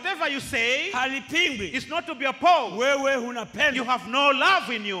wewe Whatever you say halipingwi. is not to be opposed. Wewe huna You pendo. have no love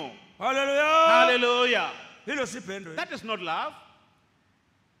in you. Hallelujah. Hallelujah. Hilo si pendo. That is not love.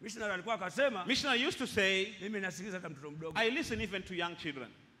 Missionary alikuwa akasema, Missionary used to say, mimi nasikiliza hata mtoto mdogo. I listen even to young children.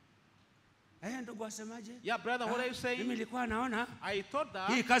 Ndugu asemaje? Yeah, brother, what are you Mimi saying? nilikuwa naona I thought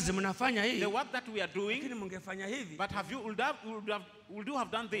hii that kazi mnafanya hii. the work that we are doing, Lakini mngefanya hivi. but would you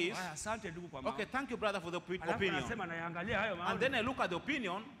have done this? Asante ndugu kwa maoni. Okay, thank you, brother, for the Alafu opinion. nasema naangalia hayo maoni. And then I look at the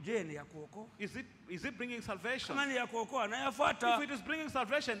opinion. Je, ni ya kuokoa? Is it bringing salvation? Kama ni ya kuokoa nayafuata. If it is bringing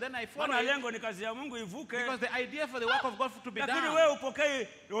salvation, then I follow Maana it. lengo ni kazi ya Mungu ivuke. Because the idea for the work of God to be Lakini done. wewe upokee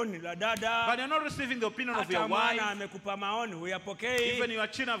oni la dada. But you're not receiving the opinion of your Hata wife. mwana amekupa maoni huyapokei. Even your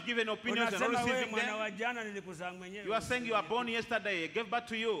children have given opinions, you're not Unasema wewe receiving mwana them. wa jana nilikuzaa mwenyewe. You are saying you are born yesterday, I gave birth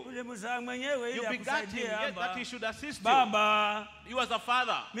to you. Ulimzaa mwenyewe ili You begat him, akusaidie yet that hapa. he should assist you. Baba, You as a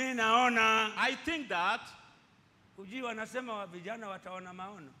father. mimi naona. I think that, Ujui wanasema vijana wataona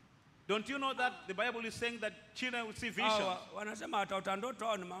maono. don't you know that the Bible is saying that children will see visions? Hawa wanasema wataota ndoto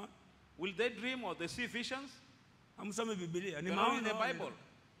au ni maono. Will they dream or they see visions? Hamsomi Biblia, ni You're not maono. in the au ni- Bible.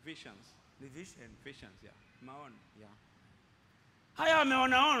 Visions. Ni vision, Visions, yeah. maono. Yeah. Haya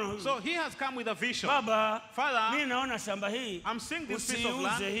ameona ono. So he has come with a vision. Baba, Father, mimi naona shamba hii. I'm seeing this piece of Usiuze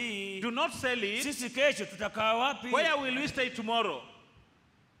land. hii. Do not sell it. Sisi kesho tutakaa wapi? Where will we stay tomorrow?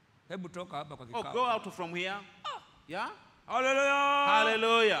 Hebu toka hapa kwa Oh, kikao. go out from here. Yeah? Hallelujah.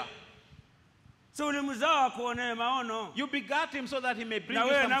 Hallelujah. So ulimzaa kuonea maono. You begat him so that he may bring Na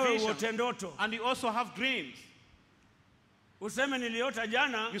you wewe some nawe visions. uote ndoto. And you also have dreams. Useme niliota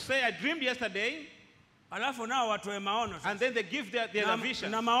jana, You say, I dreamed yesterday, alafu nao watoe maono. and then they give their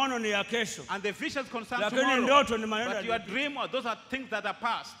visions. Na maono ni ya kesho. And the visions concern Lakini tomorrow. ndoto ni maneno But your yaliyopita. dream, those are things that are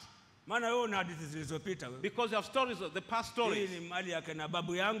past. Maana wewe una hadithi zilizopita wewe. Because you have stories of the past Hii stories. ni mali yake na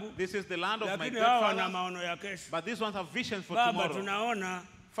babu yangu. This is the land of my Lakini hao wana grandfather. maono ya kesho. But these ones have visions for Baba tomorrow. tunaona,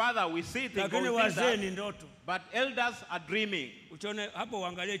 Father, we see things lakini going things wazee that, ni ndoto. but elders are dreaming. Ukione hapo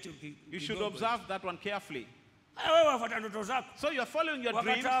uangalie hicho You should kidogo. observe that one carefully. Wewe wafuata ndoto zako. So you are following your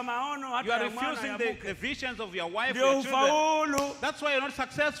dreams. Wakataa maono You hata are ya mwana refusing ya the mke. visions of your wife, Ndio your children. ufaulu. That's why you're not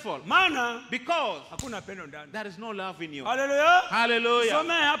successful. Maana Because hakuna pendo ndani. there is no love in you. Hallelujah. Hallelujah. Some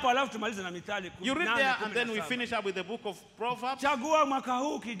hapo alafu tumalize na Mithali You read 18, there and then we 17. finish up with the book of Proverbs. Chagua mwaka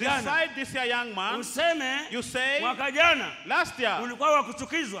huu kijana. Decide this year, young man. Useme You say, mwaka jana last year ulikuwa wa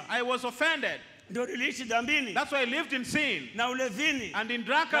kuchukizwa. I was offended. Ndio niliishi dhambini That's why I lived in sin na ulevini and in na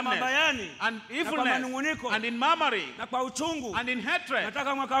drunkenness mabayani and na kwa evilness manunguniko and in murmuring na kwa uchungu. and in hatred.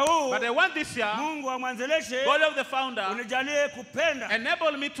 Nataka mwaka huu But I want this year, Mungu amwanzeleshe God of the founder, unijalie kupenda,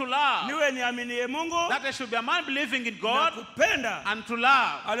 enable me to love, niwe niaminie Mungu that I should be a man believing in na God kupenda. and to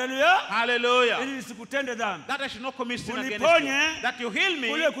love. Haleluya. Hallelujah. Ili nisikutende dhambi. That I should not commit sin against Uniponye you. That you heal me,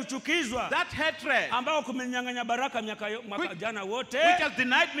 Kule kuchukizwa that hatred ambao kumenyang'anya baraka mwaka Which- jana wote. which has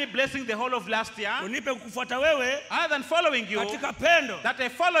denied me blessing the whole of last year, Unipe kukufuata wewe other than following you, katika pendo that I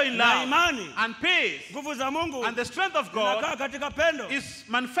follow in na love imani. and peace, Nguvu za Mungu and the strength of zinakaa God katika pendo. is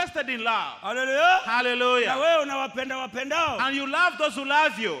manifested in love. Haleluya. Na Hallelujah. wewe unawapenda wapendao. And you love those who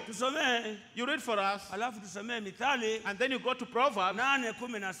love you. Tusomee, You read for us, alafu tusomee Mithali and then you go to Proverbs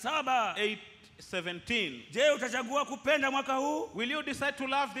 8:17. 8:17. Je, utachagua kupenda mwaka huu? Will you decide to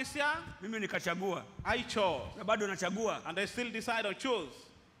love this year? Mimi nikachagua I chose, na bado nachagua. and I still decide or choose.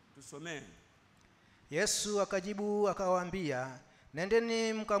 Tusomee. Yesu akajibu akawaambia,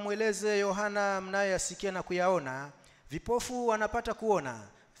 nendeni mkamweleze Yohana mnayoyasikia na kuyaona, vipofu wanapata kuona,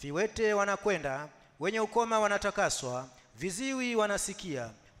 viwete wanakwenda, wenye ukoma wanatakaswa, viziwi wanasikia,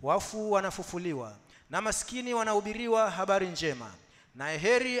 wafu wanafufuliwa, na maskini wanahubiriwa habari njema. Na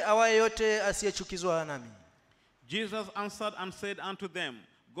heri awaye yote asiyechukizwa nami. Jesus answered and said unto them,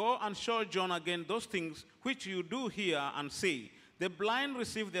 Go and show John again those things which you do hear and see. The blind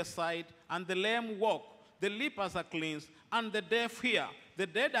receive their sight, and the lame walk. The lepers are cleansed, and the deaf hear. The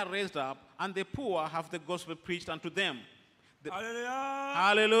dead are raised up, and the poor have the gospel preached unto them. Haleluya.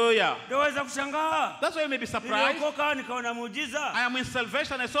 Hallelujah. Ndoweza kushangaa. That's why you may be surprised. Niliokoka nikaona muujiza. I am in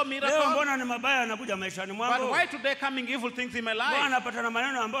salvation, I saw Leo miracles. mbona ni mabaya yanakuja maishani But mwangu? why today coming evil things in my Mbona life? napata na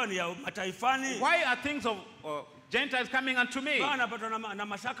maneno ambayo ni ya mataifani? Why are things of Gentiles coming unto me? Mbona napata na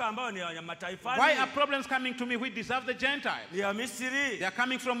mashaka ambayo ni ya mataifani? Why are problems coming to me which deserve the Gentiles? Ni ya Misri. They are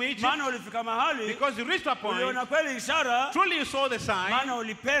coming from Egypt. Maana ulifika mahali Because you reached a point, uliona kweli ishara, truly you saw the sign, maana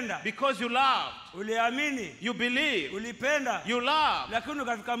ulipenda, because you loved, uliamini, you believed, ulipenda, you loved. lakini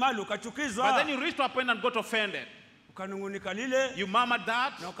ukafika mahali But ukachukizwa, then you reached a point and got offended. ukanungunika lile You murmured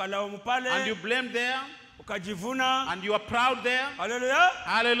that, na ukalaumu and you pale, blamed there, ukajivuna. and you are proud there. Haleluya.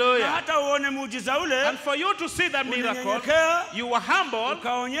 Na Hallelujah. hata uone muujiza ule, And for you to see that miracle, ulinyenyekea, you were humble,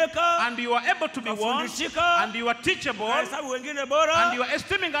 ukaonyeka, and you were able to be warned, ukafundishika, and you were teachable, ukahesabu wengine bora, and you are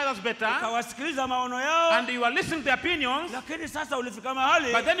esteeming others better, ukawasikiliza maono yao, and you are listening to their opinions. lakini sasa ulifika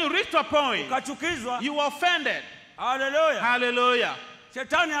mahali But then you reached a point, ukachukizwa. you were offended. Haleluya. Hallelujah.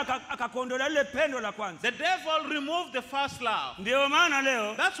 Shetani akakondola ile pendo la kwanza. The devil removed the first love. Ndio maana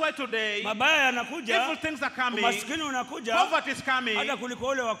leo That's why today mabaya yanakuja, evil things are coming, umaskini unakuja, poverty is coming hata kuliko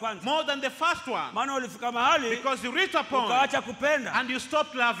ule wa kwanza. more than the first one. Maana ulifika mahali Because you reached a point ukaacha kupenda, and you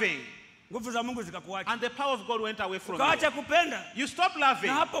stopped loving. nguvu za Mungu zikakuacha. And the power of God went away from you. Ukaacha kupenda. You stopped loving.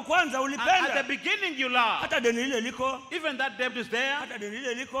 Na hapo kwanza At ulipenda. the beginning you loved. Hata deni lile liko. Even that debt is there. Hata deni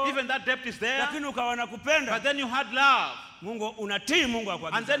lile liko. Even that debt is there. Lakini ukawa na kupenda. But then you had love. Mungu unatii Mungu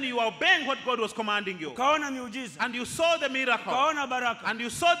akwagiza. And then you were obeying what God was commanding you. Ukaona miujiza. And you saw the miracle. Ukaona baraka. And you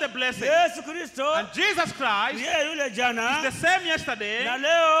saw the blessing. Yesu Kristo. And Jesus Christ Yeye yule jana. is the same yesterday. Na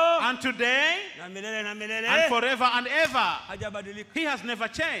leo. And today. Na milele na milele. And forever and ever. Hajabadilika. He has never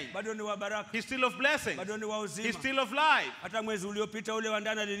changed. Bado ni wa baraka. He's still of blessing. Bado ni wa uzima. He's still of life. Hata mwezi uliopita ule wa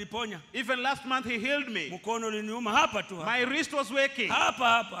ndani aliniponya. Even last month he healed me. Mkono uliniuma hapa tu. My wrist was waking.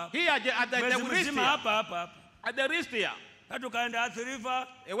 Hapa. Here at the wrist here. Hapa. At the wrist here. Tukaenda Athi River.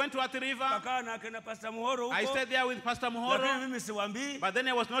 I went to Athi River. Kakaa na kina Pastor Muhoro huko. I stayed there with Pastor Muhoro. Lakini mimi siwaambii. But then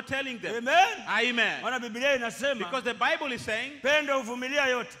I was not telling them. Amen. Amen. Maana Biblia inasema. Because the Bible is saying. Pendo huvumilia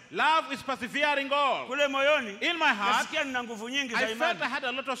yote. Love is persevering all. Kule moyoni. In my heart. Nasikia nina nguvu nyingi za I imani. felt I had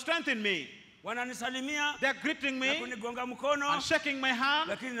a lot of strength in me. Wananisalimia. They're greeting me. Na kunigonga mkono. And shaking my hand.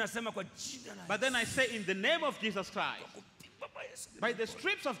 Lakini nasema kwa jina la. But then I say in the name of Jesus Christ. By the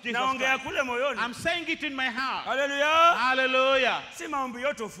strips of Jesus Naongea Christ. kule moyoni. I'm saying it in my heart. Hallelujah. Hallelujah. Si maombi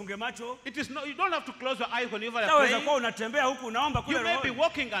yote ufunge macho. It is no, you don't have to close your eyes whenever you're Taweza praying. kuwa unatembea huku unaomba kule You may be rohoni.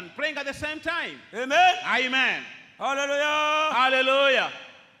 walking and praying at the same time. Amen. Amen. Hallelujah. Hallelujah.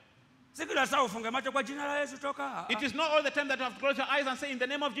 Si kila saa ufunge macho kwa jina la Yesu toka. It is not all the time that you have to close your eyes and say in the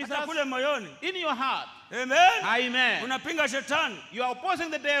name of Jesus. Hata kule moyoni. In your heart. Amen. Amen. Unapinga shetani. You are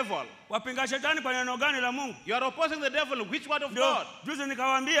opposing the devil. Wapinga shetani kwa neno gani la Mungu? You are opposing the devil. Which word of God? Juzi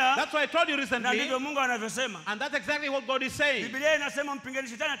nikawaambia. That's why I told you Na recently. ndivyo Mungu anavyosema. And that's exactly what God is saying. Biblia inasema mpingeni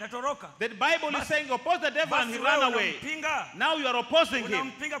shetani atatoroka. The Bible is saying oppose the devil and he Basi ran wewe away. unampinga. Now you are opposing him.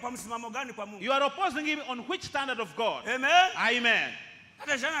 Unampinga kwa msimamo gani kwa Mungu? You are opposing him on which standard of God? Amen. Amen.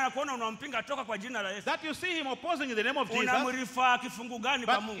 Hata jana anakuona unampinga toka kwa jina la Yesu. That you see him opposing in the name of Jesus. Unamrifaa kifungu gani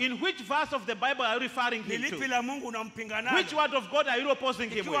kwa But Mungu? in which verse of the Bible are you referring Ni him lipi to? la Mungu unampinga nalo? Which word of God are you opposing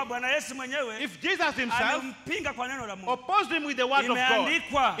him Ikiwa with? Bwana Yesu mwenyewe If Jesus himself anampinga kwa neno la Mungu. opposed him with the word of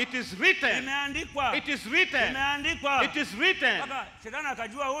Imeandikwa. God, it is written. Imeandikwa. It is written. Imeandikwa. It is written. Mpaka shetani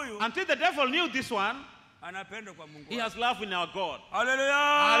akajua huyu Until the devil knew this one, anapendwa kwa Mungu. he has love in our God. Hallelujah.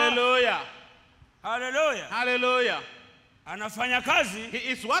 Hallelujah. Hallelujah. Hallelujah. Anafanya kazi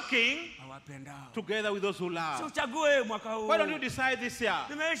He is working awapendao. together with those who Si love. uchague mwaka huu. Why don't you decide this year?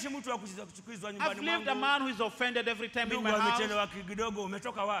 Nimeishi mtu wa kuchukizwa I've nyumbani lived a mwangu. man who is offended every time in Ndugu my house. amechelewa kidogo,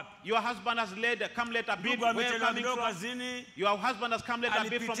 umetoka wapi? Your husband has come late a bit. Ndugu Where are you amechelewa coming kidogo from? kazini. Your husband has come late a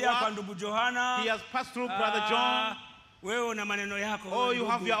bit from Alipitia kwa work. ndugu Johana. He has passed through Brother John. Wewe una maneno yako. Oh, wewe you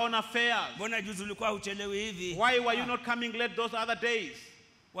have ndugu. your own affairs. Mbona juzi ulikuwa huchelewi hivi? Why were you not coming late those other days?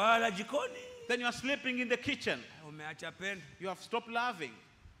 Wala jikoni. Then you are sleeping in the kitchen. Umeacha pendo. You have stopped loving.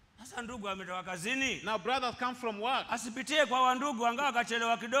 Sasa ndugu ametoka kazini. Now brothers come from work. Asipitie kwa wandugu angawa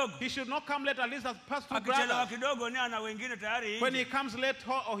akachelewa kidogo. He should not come late, at least has passed through Akichelewa brothers. kidogo ni ana wengine tayari When nje. he comes late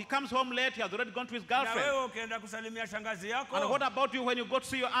or he comes home late, he has already gone to his Na girlfriend. wewe ukienda kusalimia shangazi yako. And what about you when you go to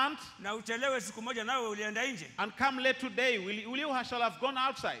see your aunt Na uchelewe siku moja nawe ulienda nje. and come late today? Will you shall have gone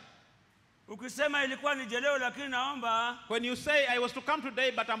outside? Ukisema ilikuwa ni jeleo lakini naomba. When you say I was to come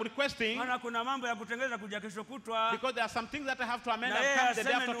today but I'm requesting Maana kuna mambo ya kutengeneza kuja kesho kutwa. because there are some things that I have to amend Na and yeye come the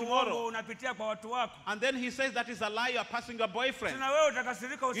day aseme after ni uongo tomorrow. unapitia kwa watu wako. And then he says that is a lie, you are passing your boyfriend. Sina wewe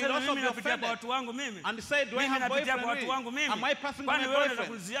utakasirika useme also mimi be napitia offended. kwa watu wangu mimi. And say, do I Mimi have napitia boyfriend? kwa watu wangu Really? mimi. Am I passing Kwani my wewe unaweza boyfriend?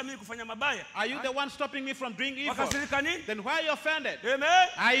 kunizia mimi kufanya mabaya? Are you the one stopping me from doing evil? Wakasirika nini? Then why are you offended? Amen.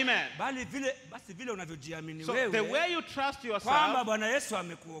 Amen. Basi vile unavyojiamini So the wewe way you trust kwamba yourself Bwana Yesu that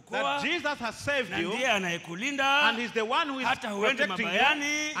amekuokoa Jesus has saved na you ndiye anayekulinda and he's the one who is hata huende protecting you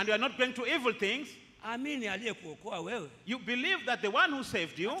mabayani. and you are not going to evil things, Amini aliyekuokoa wewe. you believe that the one who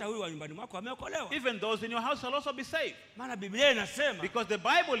saved you, Hata huyu wa nyumbani mwako ameokolewa. even those in your house shall also be saved. Maana Biblia inasema Because the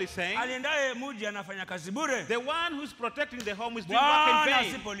Bible is saying aliendaye mji anafanya kazi bure. the one who is protecting the home is doing work Bwana in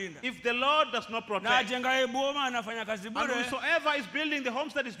vain. asipolinda. If the Lord does not Na protect, ajengaye boma anafanya kazi and bure. whosoever is building the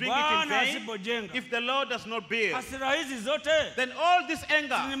homestead is doing it in Bwana vain, asipojenga. if the Lord does not build, Hasira hizi zote then all this ni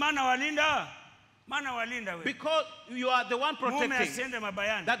anger, maana walinda. Maana walinda wewe. because you are the one Mume protecting, asiende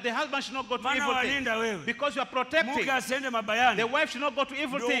mabayani. that the husband should not go to Maana evil walinda things. wewe. Because you are protecting, Mke asiende the mabayani. wife should not go to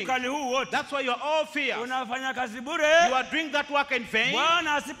evil Ndio things. ukali huu wote. That's why you are all fear. Unafanya kazi You bure. are doing that work in vain.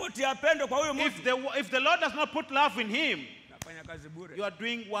 Bwana asipotia pendo kwa huyo mtu. If the Lord does not put love in him, Unafanya kazi bure. You are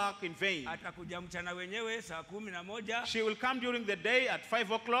doing work in vain. Atakuja mchana wenyewe saa 11. She will come during the day at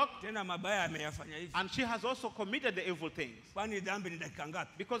 5 o'clock. Tena mabaya ameyafanya hivi. And she has also committed the evil things. Kwani dhambi ni dakika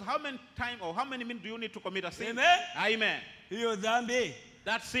ngapi? Because how many time or how many minutes do you need to commit a sin? Amen. Amen. Hiyo dhambi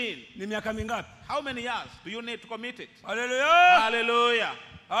That sin, ni miaka mingapi? how many years do you need to commit it? Hallelujah. Hallelujah.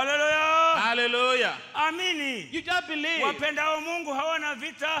 Hallelujah. Hallelujah. Amini. You just believe. Wapendao Mungu hawana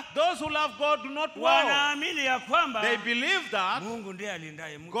vita. Those who love God do not war. Wanaamini ya kwamba They believe that Mungu ndiye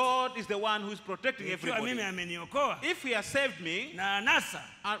alindaye mtu. God is the one who is protecting Ikiwa mimi everybody. ameniokoa If he has saved me na anasa,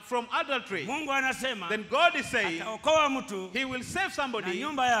 from adultery, Mungu anasema then God is saying ataokoa mtu he will save na somebody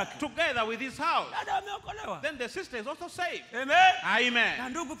nyumba yake. together with his house. Dada ameokolewa. Then the sister is also saved. Amen. Na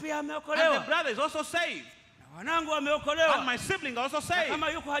Amen. ndugu pia And the ameokolewa. brother is also saved. Na wanangu And wameokolewa. my sibling are also Na saved. kama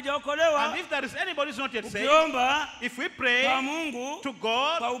yuko hajaokolewa, And if there is anybody who's not yet saved, ukiomba if we kwa pray Mungu to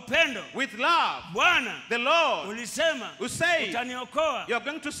God kwa upendo, with love, Bwana the Lord ulisema who says, utaniokoa. you are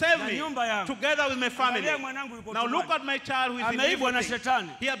going to save Na me nyumba yangu. together with my family. Angalia mwanangu yuko Now look tumani. at my child who is in Ameibwa na evil things. shetani.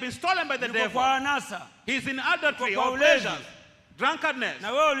 He has been stolen by the Yuko devil. kwa anasa. He's in adultery Yuko kwa or ulevi. pleasures, drunkenness.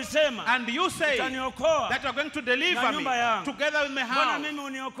 Na wewe ulisema And you say utaniokoa. that you are going to deliver Na me nyumba yangu. together with my Mbona house. mimi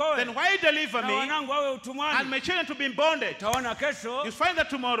uniokoe? Then why deliver Na me wanangu wawe and utumwani. my children to be in bondage? Utaona kesho You find that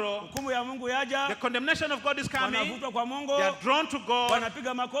tomorrow hukumu ya Mungu the yaja, condemnation of God is coming. wanavutwa kwa Mungu, They are drawn to God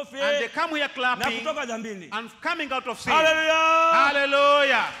wanapiga makofi and they come here na clapping kutoka dhambini. and coming out of sin. Hallelujah.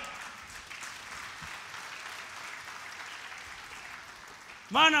 Hallelujah.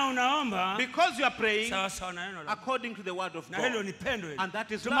 Maana unaomba Because you are praying sawa sawa na neno la Mungu. according to the word of Na hilo God. ni pendo hilo. And that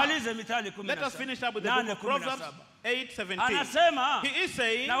is love. Tumalize Mithali 17. Let us finish up with the book of Proverbs 8:17. Anasema He is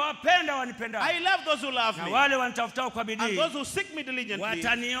saying, na wapenda wanipendao. I love those who love Na me, wale wanitafutao kwa and bidii those who seek me diligently,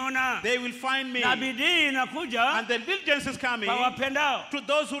 wataniona. they will find me. Na bidii inakuja And the diligence is coming kwa wapendao. to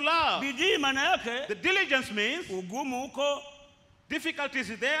those who love. Bidii maana yake The diligence means ugumu huko, difficulties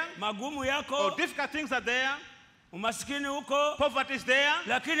is there, magumu or yako, difficult things are there, umasikini huko, poverty is there,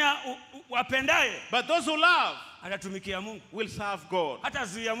 lakini wapendaye but those who love atatumikia Mungu. will serve God. Hata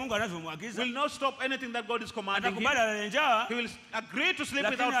zuia Mungu anavyomwagiza. Will not stop anything that God is commanding him. Atakubali alale njaa, He will agree to sleep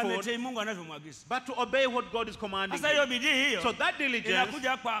lakini without food, ametii Mungu anavyomwagiza. but to obey what God is commanding Sasa hiyo him. bidii hiyo So that diligence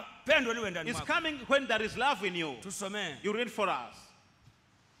inakuja kwa pendo liwe ndani is mwako. coming when there is love in you. Tusomee. You read for us.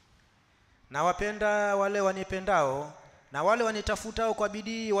 Na wapenda wale wanipendao, na wale wanitafutao kwa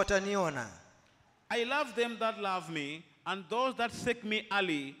bidii wataniona. I love them that love me, and those that seek me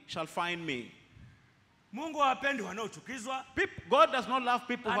early shall find me. Mungu hapendi wanaochukizwa. God does not love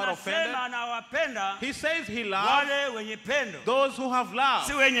people who are offended. Anasema anawapenda He says he loves wale wenye pendo. those who have love.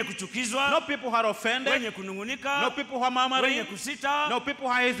 Si wenye kuchukizwa, No people who are offended. wenye kunungunika, No people who are wenye murmuring. kusita. No people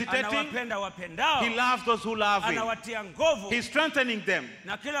who are hesitating. Anawapenda wapendao. He loves those who love him. Anawatia nguvu. He's strengthening them.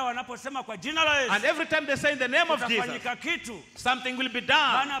 Na kila wanaposema kwa jina la Yesu, And every time they say in the name of Jesus, kutafanyika kitu. something will be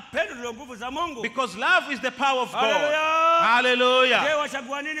done. Maana pendo ndio nguvu za Mungu. Because love is the power of God. Hallelujah. Hallelujah. Je,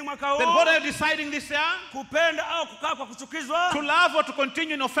 wachagua nini mwaka Then huu? what are you deciding this year? Kupenda au kukaa kwa kuchukizwa? To love or to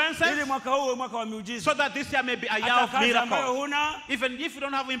continue in Ili offenses? mwaka huu uwe mwaka wa miujiza. So that this year may be a year Hata of kazi ambayo miracles. huna. Even if you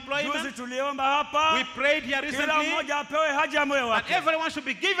don't have Juzi employment, tuliomba hapa. we prayed here Kila recently, mmoja apewe haja ya moyo and wake. everyone should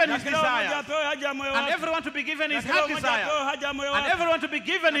be given Na his kila mmoja desire. apewe haja ya moyo And wake. everyone to be given Na his kila heart mmoja apewe desire. haja ya moyo And wake. everyone to be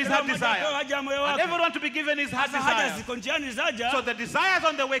given his Kila heart mmoja apewe desire. haja ya moyo And wake. everyone to be given his heart Sasa haja desire. ziko njiani zaja. So the desires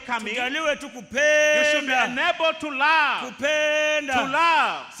on the way coming, you Tujaliwe tu should be kupenda. enabled to love. Kupenda. To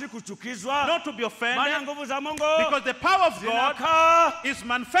love. Si kuchukizwa. Not to be Maana offended. nguvu za Mungu Because the power of God zinakaa is na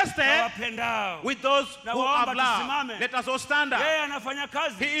manifested wapendao. with those Na who waomba have love. tusimame. Let us all stand up. Yeye anafanya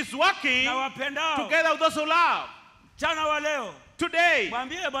kazi He is working na wapendao. together with those who love. Mchana wa leo Today,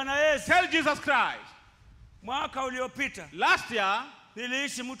 mwambie Bwana Yesu, tell Jesus Christ, mwaka uliopita last year,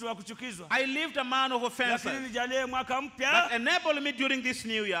 niliishi mtu wa kuchukizwa, I lived a man of lakini offenses. nijalie mwaka But mpya enable me during this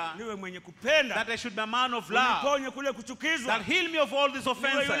new year niwe mwenye kupenda. that I should be a man of love. Uniponye kule kuchukizwa. That heal me of all these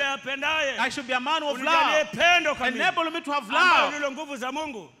Niwe yule offenses. apendaye. I should be a man of Unijalie love. pendo kamili. Enable me to have Ambayo love ndilo nguvu za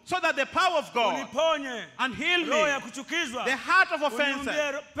Mungu. so that the power of God Uniponye and heal roho ya me kuchukizwa. the heart of offenses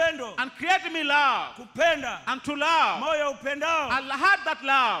Uniumbie pendo. and create me love Kupenda. and to love Moyo upendao. a heart that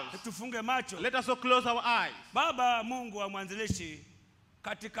loves. Tufunge macho. Let us all close our eyes. Baba Mungu wa mwanzilishi,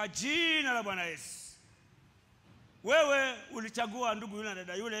 katika jina la Bwana Yesu, wewe ulichagua ndugu yule na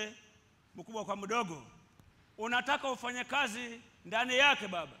dada yule, mkubwa kwa mdogo. Unataka ufanye kazi ndani yake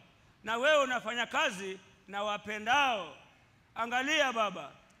Baba, na wewe unafanya kazi na wapendao. Angalia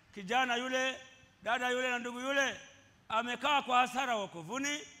Baba, kijana yule, dada yule na ndugu yule amekaa kwa hasara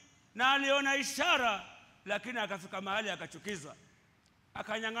wokovuni, na aliona ishara, lakini akafika mahali akachukizwa,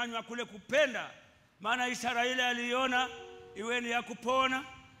 akanyang'anywa kule kupenda. Maana ishara ile aliona, iwe ni ya kupona,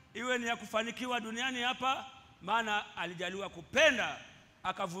 iwe ni ya kufanikiwa duniani hapa, maana alijaliwa kupenda,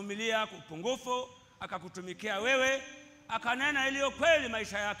 akavumilia upungufu, akakutumikia wewe, akanena iliyo kweli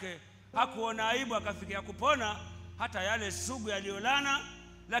maisha yake, hakuona aibu, akafikia kupona hata yale sugu yaliyolana.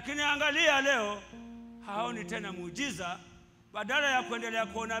 Lakini angalia leo, haoni tena muujiza, badala ya kuendelea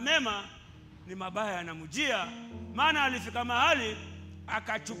kuona mema ni mabaya yanamjia. Maana alifika mahali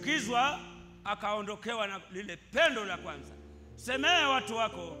akachukizwa, akaondokewa na lile pendo la kwanza. Semea watu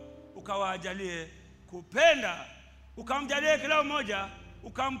wako, ukawajalie kupenda, ukamjalie kila mmoja,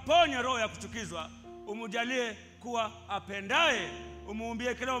 ukamponya roho ya kuchukizwa, umjalie kuwa apendaye,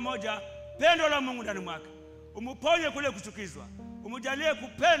 umuumbie kila mmoja pendo la Mungu ndani mwake, umuponye kule kuchukizwa, umjalie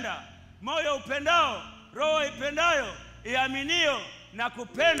kupenda, moyo upendao, roho ipendayo, iaminio na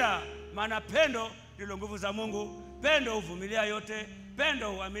kupenda. Maana pendo ndilo nguvu za Mungu. Pendo huvumilia yote,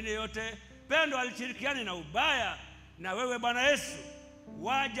 pendo huamini yote, pendo alishirikiani na ubaya. Na wewe Bwana Yesu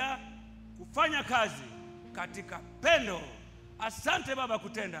waja kufanya kazi katika pendo. Asante Baba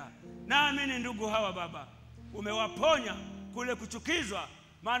kutenda. Naamini ndugu hawa Baba umewaponya kule kuchukizwa.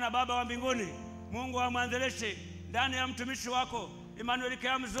 Maana Baba wa mbinguni, Mungu wa mwanzilishi, ndani ya mtumishi wako Ismael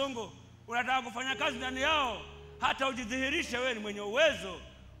Kea Mzungu, unataka kufanya kazi ndani yao, hata ujidhihirishe wewe ni mwenye uwezo.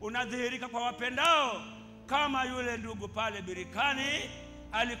 Unadhihirika kwa wapendao, kama yule ndugu pale birikani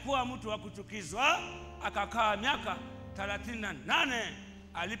alikuwa mtu wa kuchukizwa, akakaa miaka 38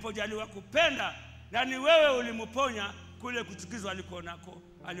 alipojaliwa kupenda, na ni wewe ulimuponya kule kuchukizwa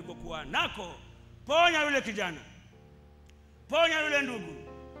alikokuwa nako. Ponya yule kijana, ponya yule ndugu,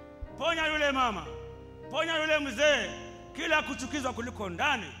 ponya yule mama, ponya yule mzee, kila kuchukizwa kuliko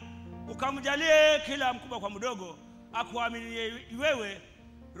ndani, ukamjalie kila mkubwa kwa mdogo akuamini wewe,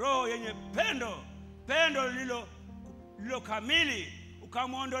 roho yenye pendo, pendo lilo kamili,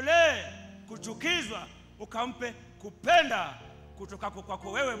 ukamuondolee kuchukizwa, ukampe kupenda kutoka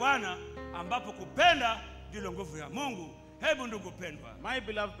kwako wewe Bwana, ambapo kupenda ndilo nguvu ya Mungu. Hebu ndugu pendwa, My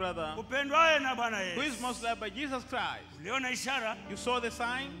beloved brother, upendwaye na Bwana who is Yesu, most loved by Jesus Christ, uliona ishara you saw the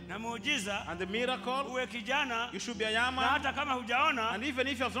sign na muujiza, and the miracle. uwe kijana, You should be a young na man, hata kama hujaona, and even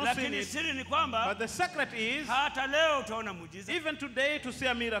if you have not seen lakini it, siri ni kwamba but the secret is, hata leo utaona muujiza. even today, to see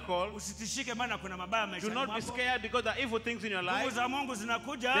a miracle. Usitishike, maana kuna mabaya Do maishani not be mwako. scared, because there are evil things in your Nguvu life. za Mungu The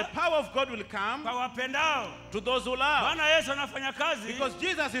zinakuja power of God will come kwa wapendao. to those who love, Bwana Yesu anafanya kazi because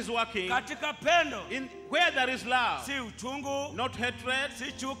Jesus is working katika pendo, in where there is love, si uchungu, not hatred,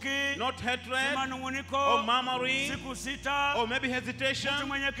 si chuki, not si hatred, manunguniko, or murmuring, si kusita, or maybe hesitation. mtu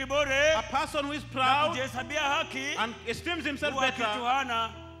mwenye kiburi A person who is na proud kujihesabia haki, and esteems himself huwa kitu better, hana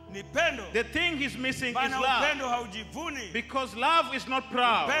ni pendo. the thing he's missing is Bana love, upendo haujivuni, because love is not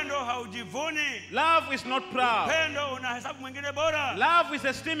proud. upendo haujivuni, Love is not proud. upendo unahesabu mwingine bora. Love is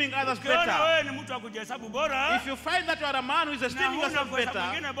esteeming others Ukiona better. wewe ni mtu wa kujihesabu bora If you find that you are a man who is na esteeming huna yourself kuhesabu better,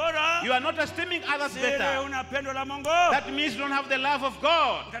 mwingine bora, you are not esteeming others sile better. una pendo la Mungu. That means you don't have the love of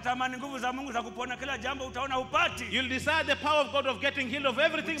God. Utatamani nguvu za Mungu za kupona kila jambo, utaona hupati. You'll desire the power of God of getting healed of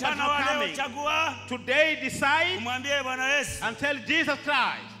everything, but Mchana wa not leo coming. chagua, Today decide umwambie Bwana Yesu, and tell Jesus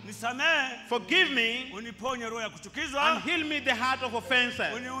Christ, nisamehe, forgive me uniponye roho ya and kuchukizwa, heal me the heart of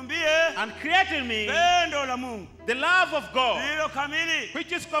offenses, uniumbie and create in me pendo la Mungu the love of God, lililo kamili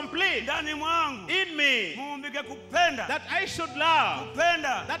which is complete ndani mwangu, in me, muumbike kupenda, that I should love,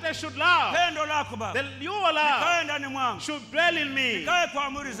 kupenda that I should love, pendo lako Baba, that your love kae ndani mwangu, should dwell in me. kae kwa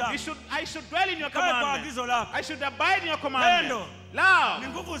amri zako, I should dwell in your kae kwa commandment. agizo lako. I should abide in your commandment. Pendo ni Love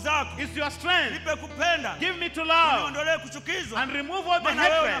nguvu zako, is your strength. nipe kupenda, Give me to love uniondolee kuchukizwa, and remove all the maana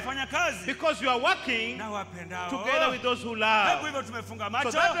wewe hatred, unafanya kazi because you are working na wapendao. together with those who Hebu love. hivyo tumefunga So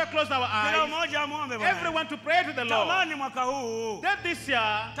macho, that we close our kila eyes. mmoja muombe Bwana. Everyone to pray to the Lord. Tamani mwaka huu, That this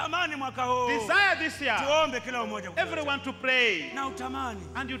year, tamani mwaka huu, desire this year, tuombe kila mmoja kwa everyone to pray. na utamani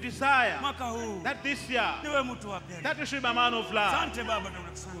And you desire mwaka huu that this year, niwe mtu wa pendo. that you should be a man of love. Asante Baba,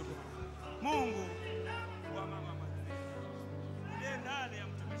 tunakushukuru Mungu wa mama uliye ndani ya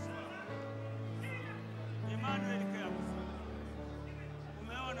mtumishi wako Ismael Kea Mzungu.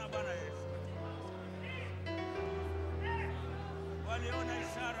 Umeona Bwana Yesu, waliona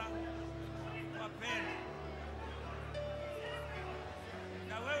ishara wapenda,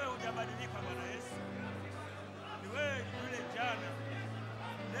 na wewe hujabadilika Bwana Yesu, ni wewe yule jana,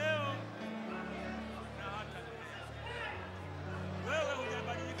 leo na hata milele. Wewe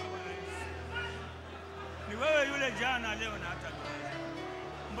hujabadilika Bwana Yesu, ni wewe yule jana, leo na hata milele.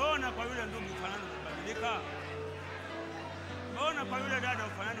 Mbona kwa yule ndugu ufanani umebadilika? Mbona kwa yule dada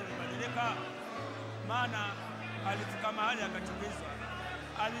ufanani umebadilika? Maana alifika mahali akachukizwa,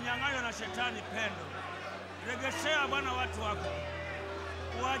 alinyang'anywa na shetani pendo. Regeshea Bwana watu wako,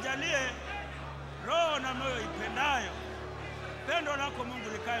 uwajalie roho na moyo ipendayo, pendo lako Mungu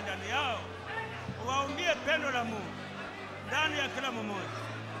likae ndani yao, Waumbie pendo la Mungu ndani ya kila mmoja.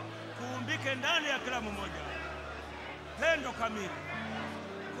 Kuumbike ndani ya kila mmoja pendo kamili.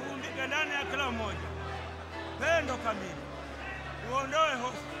 Kuumbike ndani ya kila mmoja pendo kamili. Uondoe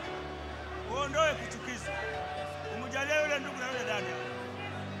hofu, uondoe kuchukizwa. Umjalie yule ndugu na yule dada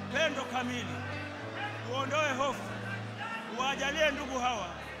pendo kamili. Uondoe hofu, uwajalie ndugu hawa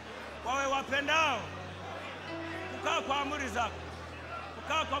wawe wapendao, kukaa kwa amri zako,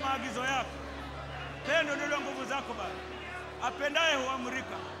 kukaa kwa maagizo yako. Pendo ndilo nguvu zako Baba. Apendaye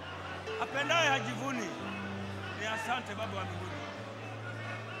huamrika, apendaye hajivuni. Ni asante Baba wa mbinguni.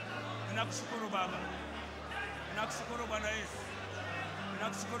 Ninakushukuru Baba, ninakushukuru Bwana Yesu,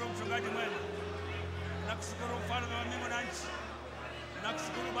 ninakushukuru mchungaji mwema, ninakushukuru mfalme wa mbingu na nchi,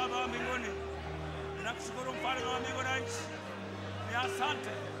 ninakushukuru Baba wa mbinguni, ninakushukuru mfalme wa mbingu na nchi. Ni asante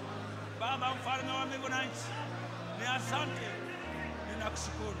Baba mfalme wa mbingu na nchi, ni asante,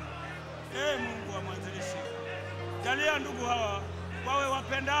 ninakushukuru. Mungu wa mwanzilishi, jalia ndugu hawa wawe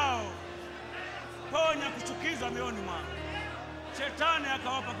wapendao. Ponya kuchukizwa mioyoni mwao. Shetani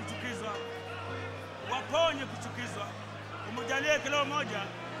akawapa kuchukizwa, waponye kuchukizwa. Umjalie kila mmoja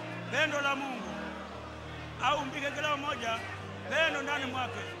pendo la Mungu, au mbike kila mmoja pendo ndani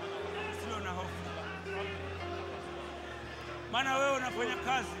mwake usio na hofu. Maana wewe unafanya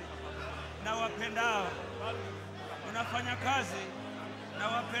kazi na wapendao, unafanya kazi na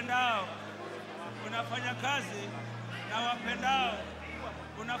wapendao, unafanya kazi na wapendao,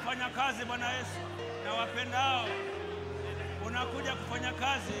 unafanya kazi Bwana Yesu na wapendao. Unakuja kufanya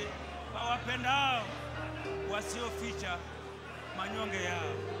kazi kwa wapendao, wasioficha manyonge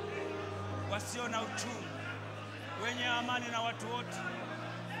yao, wasio na uchungu, wenye amani na watu wote.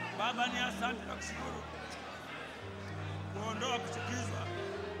 Baba, ni asante na kushukuru kuondoa kuchukizwa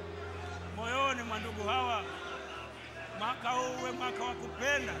moyoni mwa ndugu hawa. Mwaka huu uwe mwaka wa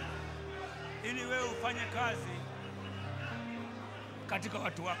kupenda, ili wewe ufanye kazi katika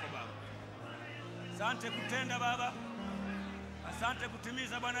watu wako Baba. Asante kutenda Baba, asante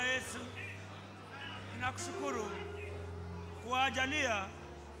kutimiza Bwana Yesu. Ninakushukuru kuwajalia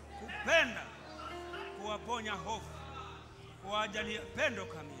kupenda, kuwaponya hofu, kuwajalia pendo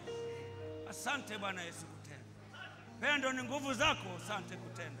kamili. Asante Bwana Yesu kutenda. Pendo ni nguvu zako, asante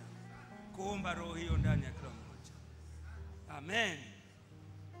kutenda, kuumba roho hiyo ndani ya kila mmoja. Amen.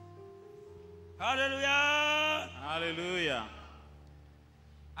 Hallelujah. Hallelujah.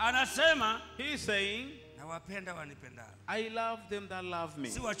 Anasema, he is saying, na wapenda wanipendao. I love them that love me.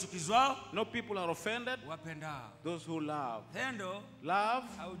 Si wachukizwao, No people are offended, wapendao. those who love. Pendo Love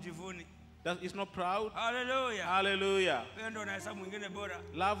haujivuni. that is not proud. Hallelujah. Hallelujah. Pendo na hesabu mwingine bora.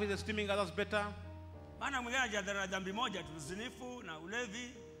 Love is esteeming others better. Maana mwingine anajadhara dhambi moja tu, uzinifu na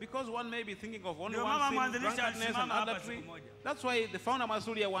ulevi. Because one may be thinking of only Ndio one mama sin, mwanzilishi drunkenness and alisimama hapa adultery. siku moja. That's why the founder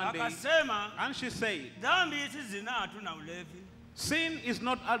Masulia one day, Akasema, and she said, dhambi si zinaa tu na ulevi. sin is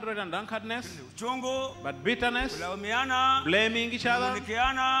not adultery and drunkenness, Ni uchungu, but bitterness, kulaumiana, blaming each other,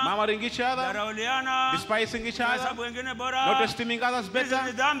 kunikiana, murmuring each other, dharauliana, despising each na other, hesabu wengine bora. not esteeming others Hizi ni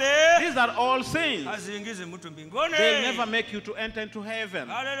better. dhambi. These are all sins. Haziingizi mtu mbinguni. They'll never make you to enter into heaven.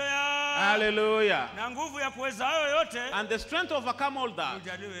 Hallelujah. Hallelujah. Na nguvu ya kuweza hayo yote, And the strength to overcome all that,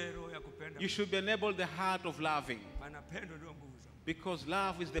 ujaliwe roho ya kupenda. you should be enabled the heart of loving. Maana pendo ndio nguvu za Mungu. Because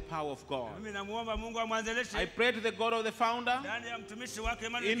love is the power of God. Mimi namuomba Mungu amwanzelishe I pray to the God of the founder, ndani ya mtumishi wake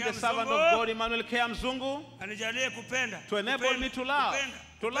Emmanuel in the Kia servant Mzungu, of God, Emmanuel K. Mzungu, anijalie kupenda. to enable Kupenda, me to love, kupenda,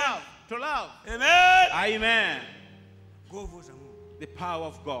 to kupenda. love, to love. Amen. Amen. Nguvu za Mungu. The power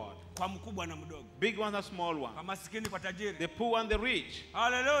of God. Kwa mkubwa na mdogo. Big one and small one. Kwa masikini kwa tajiri. The poor and the rich.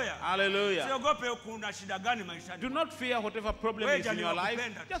 Hallelujah. Hallelujah. Siogope kuna shida gani maishani. Do not fear whatever problem is in your life.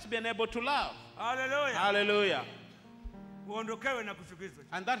 Just be enabled to love. Hallelujah. Hallelujah. Uondokewe na kuchukizwa.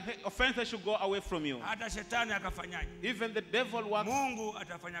 And that offense should go away from you. Hata shetani akafanyaje. Even the devil works, Mungu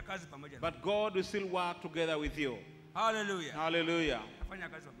atafanya kazi pamoja na. but God will still work together with you. Hallelujah. Hallelujah. Atafanya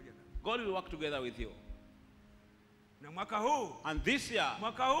kazi pamoja na. God will work together with you. Na mwaka huu, And this year,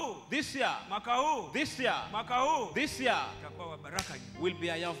 mwaka huu, this year, mwaka huu, this year, mwaka huu this year utakuwa wa baraka nyingi. will be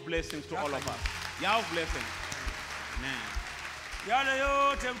a year of blessings to all of us. Year of blessings. Amen. Yale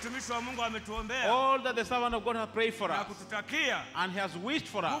yote mtumishi wa Mungu ametuombea All that the servant of God has prayed for na us kututakia and he has wished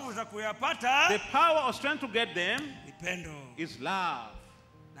for us, nguvu za kuyapata the power or strength to get them ni pendo, is love.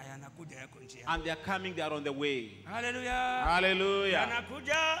 na yanakuja yako njia. And they are coming, they are on the way. Hallelujah. Hallelujah.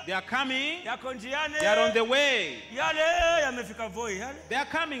 Yanakuja They are coming, yako njiani. they are on the way. Yale yamefika Voi yale. They are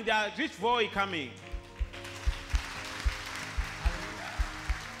coming, they are rich boy coming.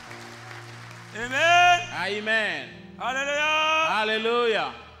 Amen. Amen. Hallelujah.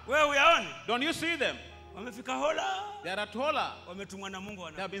 Hallelujah. Wewe uyaone? Don't you see them? Wamefika Hola. They are at Hola. Wametumwa na Mungu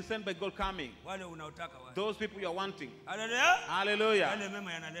wana. They have been sent by God coming. Wale unaotaka wale. Those people you are wanting. Hallelujah. Hallelujah. Yale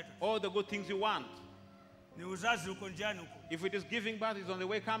mema yanaleta. All the good things you want. Ni uzazi uko njiani huko. If it is giving birth, it's on the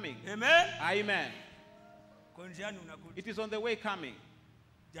way coming. Amen. Amen. Uko njiani unakuja. It is on the way coming.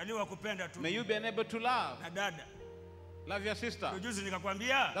 Jaliwa kupenda tu. May you be able to love. Na dada. Love your sister. Juzi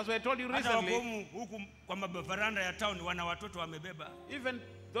nikakwambia. That's what I told you Hata recently. huku kwa mabaranda ya town wana watoto wamebeba. Even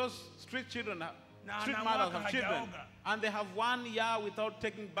those street children, Na street ana mothers mwaka have children, hajaoga. and they have 1 year without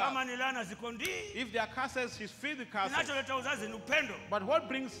taking Kama bath. ni laana zikondi. If they are curses, she's filled with curses. Kinacholeta uzazi ni upendo. But what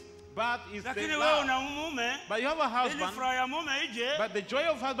brings birth is the Lakini wewe love. una mume. But you have a Ili husband, furaha ya mume ije. but the joy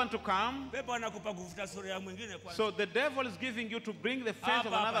of husband to come, Pepo anakupa kufuta sura ya mwingine kwanza. so the devil is giving you to bring the face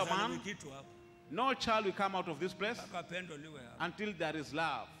of Hapa another hapa one. kitu hapa. No child will come out of this place Mpaka pendo liwe hapa. until there is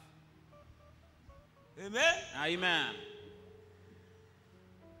love. Amen. Amen.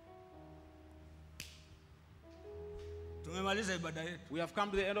 Tumemaliza ibada yetu. We have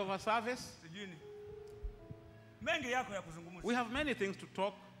come to the end of our service. Sijui ni. Mengi yako ya kuzungumza. We have many things to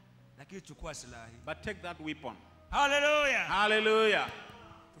talk, Lakini chukua silaha hii. but take that weapon. Hallelujah. Hallelujah.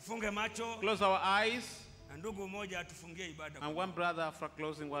 Tufunge macho Close our eyes, na ndugu mmoja atufungie ibada. and one brother for a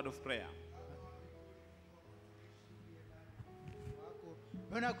closing word of prayer.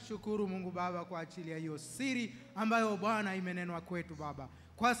 Tunakushukuru Mungu Baba kwa ajili ya hiyo siri ambayo Bwana imenenwa kwetu Baba.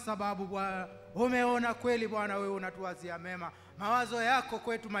 Kwa sababu Bwana umeona kweli Bwana wewe unatuwazia mema. Mawazo yako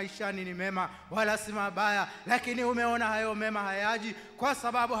kwetu maishani ni mema wala si mabaya, lakini umeona hayo mema hayaji kwa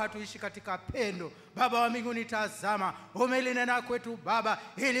sababu hatuishi katika pendo. Baba wa mbinguni, tazama umelinena kwetu Baba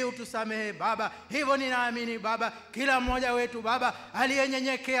ili utusamehe Baba. Hivyo ninaamini Baba kila mmoja wetu Baba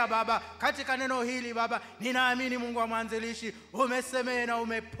aliyenyenyekea Baba katika neno hili Baba, ninaamini Mungu wa mwanzilishi umesemehe na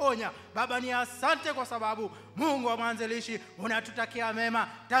umeponya Baba. Ni asante kwa sababu Mungu wa mwanzilishi unatutakia mema.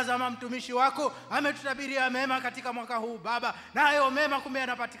 Tazama mtumishi wako ametutabiria mema katika mwaka huu Baba, na hayo mema kumbe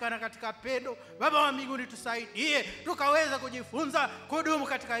yanapatikana katika pendo. Baba wa mbinguni, tusaidie tukaweza kujifunza kudumu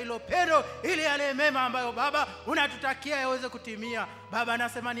katika hilo pendo, ili yale mema ambayo Baba unatutakia yaweze kutimia. Baba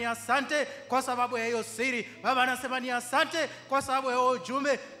nasema ni asante kwa sababu ya hiyo siri. Baba nasema ni asante kwa sababu ya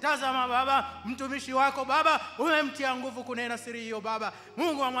ujumbe. Tazama Baba mtumishi wako Baba umemtia nguvu kunena siri hiyo Baba.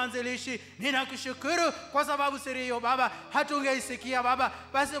 Mungu wa mwanzilishi, ninakushukuru kwa sababu siri hiyo Baba hatungeisikia Baba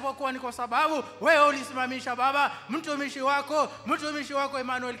pasipokuwa ni kwa sababu wewe ulisimamisha Baba mtumishi wako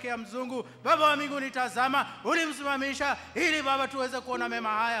Emmanuel Kia Mzungu. Baba wa mbinguni, tazama ulimsimamisha ili Baba tuweze kuona mema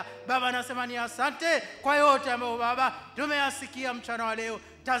haya. Baba nasema ni asante kwa yote ambayo Baba tumeyasikia mchana wa leo.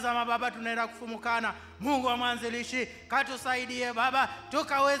 Tazama Baba tunaenda kufumukana. Mungu wa mwanzilishi, katusaidie Baba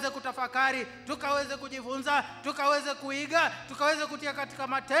tukaweze kutafakari, tukaweze kujifunza, tukaweze kuiga, tukaweze kutia katika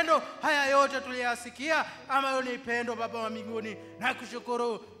matendo haya yote tuliyasikia ambayo ni pendo. Baba wa mbinguni,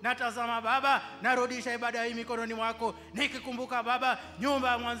 nakushukuru. Natazama Baba narudisha ibada hii mikononi mwako, nikikumbuka Baba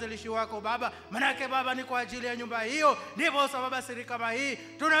nyumba ya mwanzilishi wako Baba, manake Baba ni kwa ajili ya nyumba hiyo ndipo sababu siri kama hii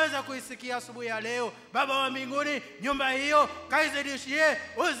tunaweza kuisikia asubuhi ya leo. Baba wa mbinguni, nyumba hiyo kaizidishie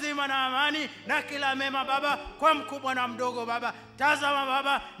uzima na amani na kila mema Baba kwa mkubwa na mdogo Baba. Tazama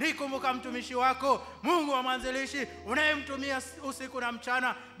Baba nikumbuka mtumishi wako Mungu wa mwanzilishi unayemtumia usiku na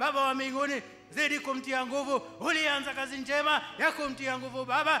mchana. Baba wa mbinguni, zidi kumtia nguvu. Ulianza kazi njema ya kumtia nguvu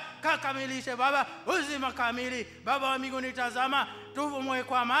Baba, kakamilishe Baba uzima kamili. Baba wa mbinguni, tazama tuvumwe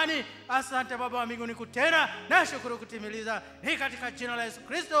kwa amani. Asante Baba wa mbinguni kutenda na shukuru kutimiliza. Ni katika jina la Yesu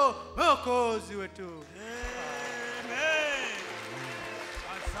Kristo Mwokozi wetu. Amen.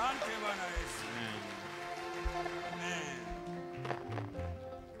 Asante Bwana Yesu. Amen.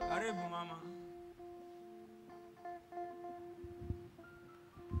 Karibu mama.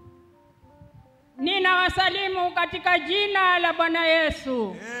 Ninawasalimu katika jina la Bwana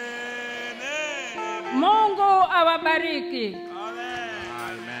Yesu. Amen. Mungu awabariki. Amen.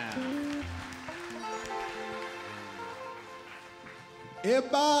 Amen. E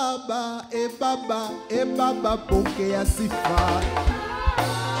Baba, pokea sifa.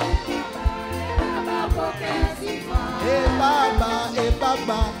 E Baba,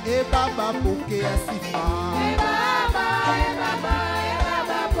 pokea sifa.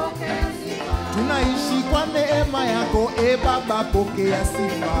 Tunaishi kwa neema yako, e Baba, pokea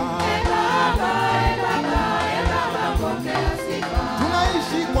sifa.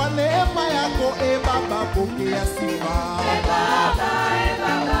 Tunaishi kwa neema yako, e Baba, pokea sifa.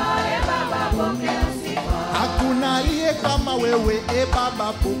 Hakuna aliye kama wewe, e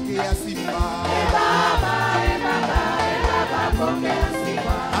Baba, pokea sifa.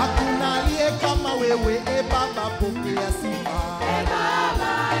 Hakuna aliye kama wewe, e Baba, pokea sifa.